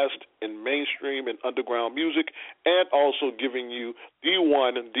you the best in mainstream and underground music, and also giving you the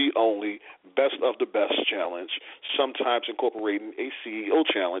one, the only, best of the best challenge, sometimes incorporating a CEO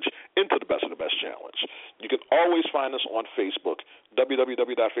challenge into the best of the best challenge. You can always find us on Facebook,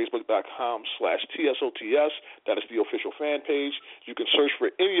 www.facebook.com/TSOTS. That is the official fan page. You can search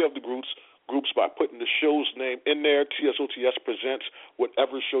for any of the groups by putting the show's name in there. TSOTS presents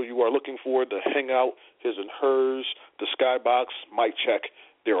whatever show you are looking for, the Hangout, His and Hers, the Skybox, Mic Check.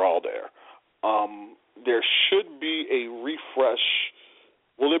 They're all there. There should be a refresh.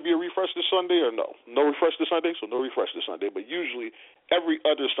 Will there be a refresh this Sunday or no? No refresh this Sunday, so no refresh this Sunday. But usually every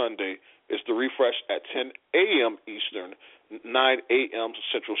other Sunday is the refresh at 10 a.m. Eastern, 9 a.m.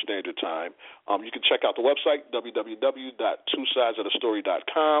 Central Standard Time. You can check out the website,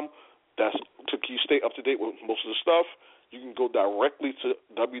 www.twosidesofthestory.com. That's to stay up to date with most of the stuff. You can go directly to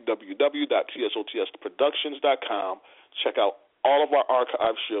www.tsotspodctions.com. Check out all of our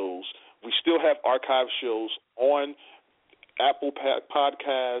archive shows. We still have archive shows on Apple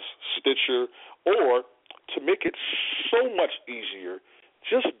Podcasts, Stitcher, or to make it so much easier,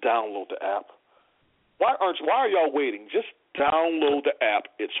 just download the app. Why are y'all waiting? Just download the app.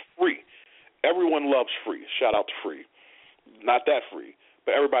 It's free. Everyone loves free. Shout out to free. Not that free,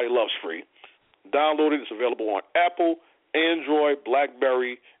 but everybody loves free. Download it. It's available on Apple, Android,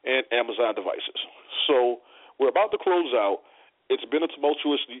 BlackBerry, and Amazon devices. So we're about to close out. It's been a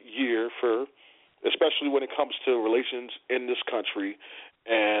tumultuous year especially when it comes to relations in this country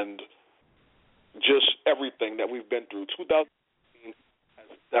and just everything that we've been through. 2018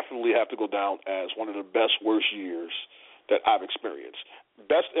 definitely have to go down as one of the best, worst years that I've experienced.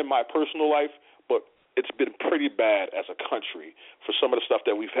 Best in my personal life, but it's been pretty bad as a country for some of the stuff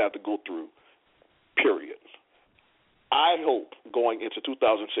that we've had to go through, period. I hope going into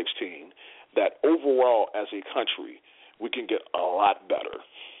 2016 that overall as a country we can get a lot better.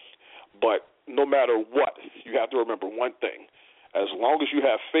 But no matter what, you have to remember one thing. As long as you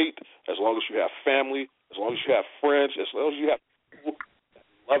have faith, as long as you have family, as long as you have friends, as long as you have people that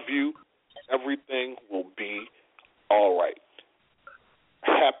love you, everything will be all right.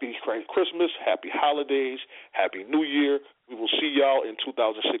 Happy Christmas, happy holidays, happy New Year. We will see y'all in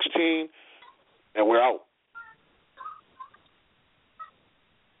 2016, and we're out.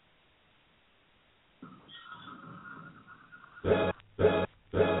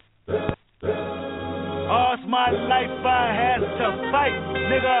 All's my life I had to fight,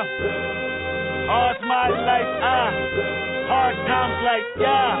 nigga. All's my life hard times like,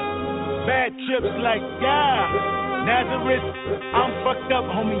 yeah. Bad trips like, yeah. Nazareth, I'm fucked up,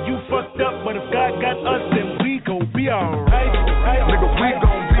 homie, you fucked up. But if God got us, then we gon' be alright. Nigga, we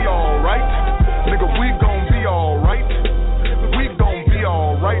gon' be alright. Nigga, we gon' be alright. We gon' be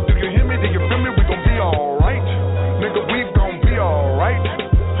alright. Do you hear me? Do you feel me? We gon' be alright.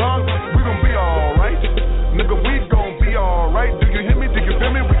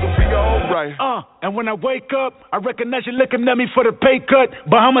 right. And when I wake up, I recognize you looking at me for the pay cut.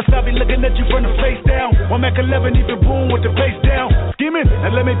 Bahamas, I be looking at you from the face down. One Mac 11, even boom with the face down. Skimming,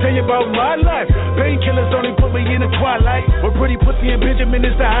 and let me tell you about my life. Painkillers only put me in the twilight. With pretty pussy and Benjamin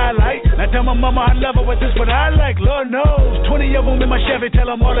is the highlight. Now tell my mama I love her, but this what I like. Lord knows, 20 of them in my Chevy. Tell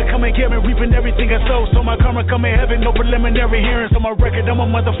them all to come and get me, reaping everything I sow. So my karma come in heaven, no preliminary hearings on my record. I'm a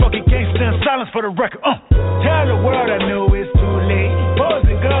motherfucking gangster in silence for the record. Tell the world I know it's too late. Boys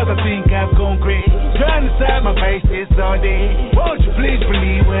and girls, I think I've gone crazy. Trying to side my face this all day. Won't you please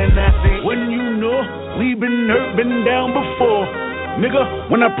believe when I say, when you know we've been hurt, been down before. Nigga,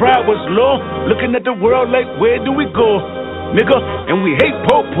 when our pride was low, looking at the world like, where do we go? Nigga, and we hate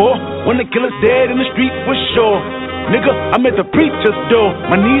poor. When the killer's dead in the street for sure. Nigga, I'm at the preacher's door.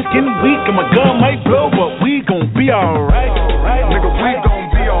 My knees getting weak and my gun might blow, but we gon' be alright. Nigga, we gon'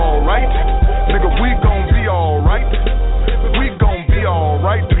 be alright. Nigga, we gon' be alright. We gon' be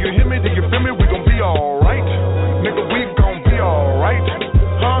alright. Do you hear me? Do you feel me? We gon' be alright. Nigga, we gon' be alright.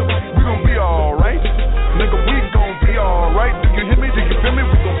 Huh? We gon' be alright. Nigga, we gon' be alright. Do you hear me? Do you feel me?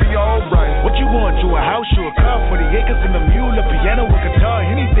 We gon' be alright. What you want? To a house or a car? 40 acres and a mule, a piano, a guitar,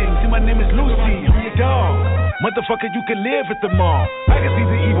 anything. See, my name is Lucy. I'm your dog. Motherfucker, you can live at the mall. I can see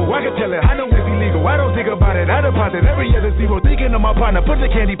the evil, I can tell it. I know it's illegal. I don't think about it. I deposit every other zero. Thinking of my partner, put the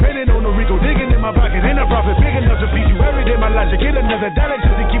candy, painting on the Rico, digging in my pocket. Ain't a profit big enough to feed you every day. My life to get another dollar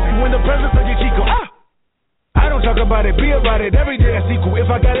just to keep you in the presence of your Chico. I don't talk about it, be about it. Every day I sequel. If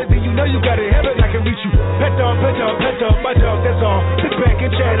I got it, then you know you got it. Heaven, I can reach you. Pet dog, my dog, that's all. Sit back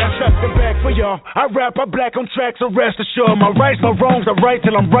and chat, I shut the back for y'all. I rap, I black on tracks, so rest assured. My rights, my wrongs, I right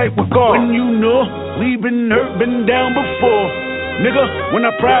till I'm right with God. When you know we've been hurt, been down before. Nigga, when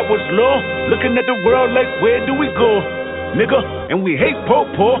our pride was low, looking at the world like, where do we go? Nigga, and we hate poor.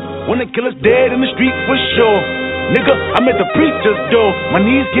 When the killer's dead in the street for sure. Nigga, I'm at the preacher's door. My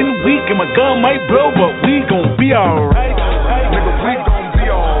knees getting weak and my gun might blow, but we gon' be alright. Nigga, we gon' be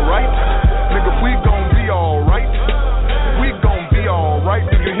alright. Nigga, we gon' be alright. We gon' be alright.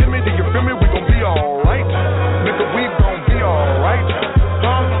 Do you hear me? Do you feel me? We gon' be alright. Nigga, we gon' be alright.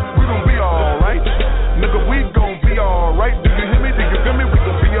 Huh? We gon' be alright. Nigga, we gon' be alright. Do you hear me? Do you feel me? We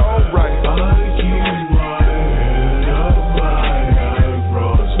gon' be alright.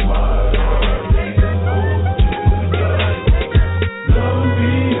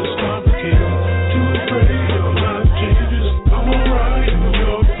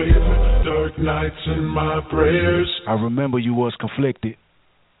 Nights in my prayers. I remember you was conflicted,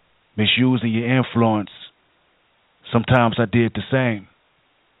 misusing your influence. Sometimes I did the same,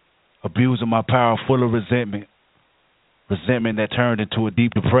 abusing my power full of resentment that turned into a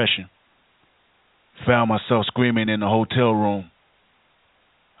deep depression. Found myself screaming in the hotel room.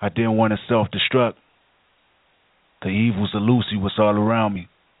 I didn't want to self-destruct. The evils of Lucy was all around me.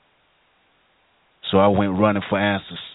 So I went running for answers.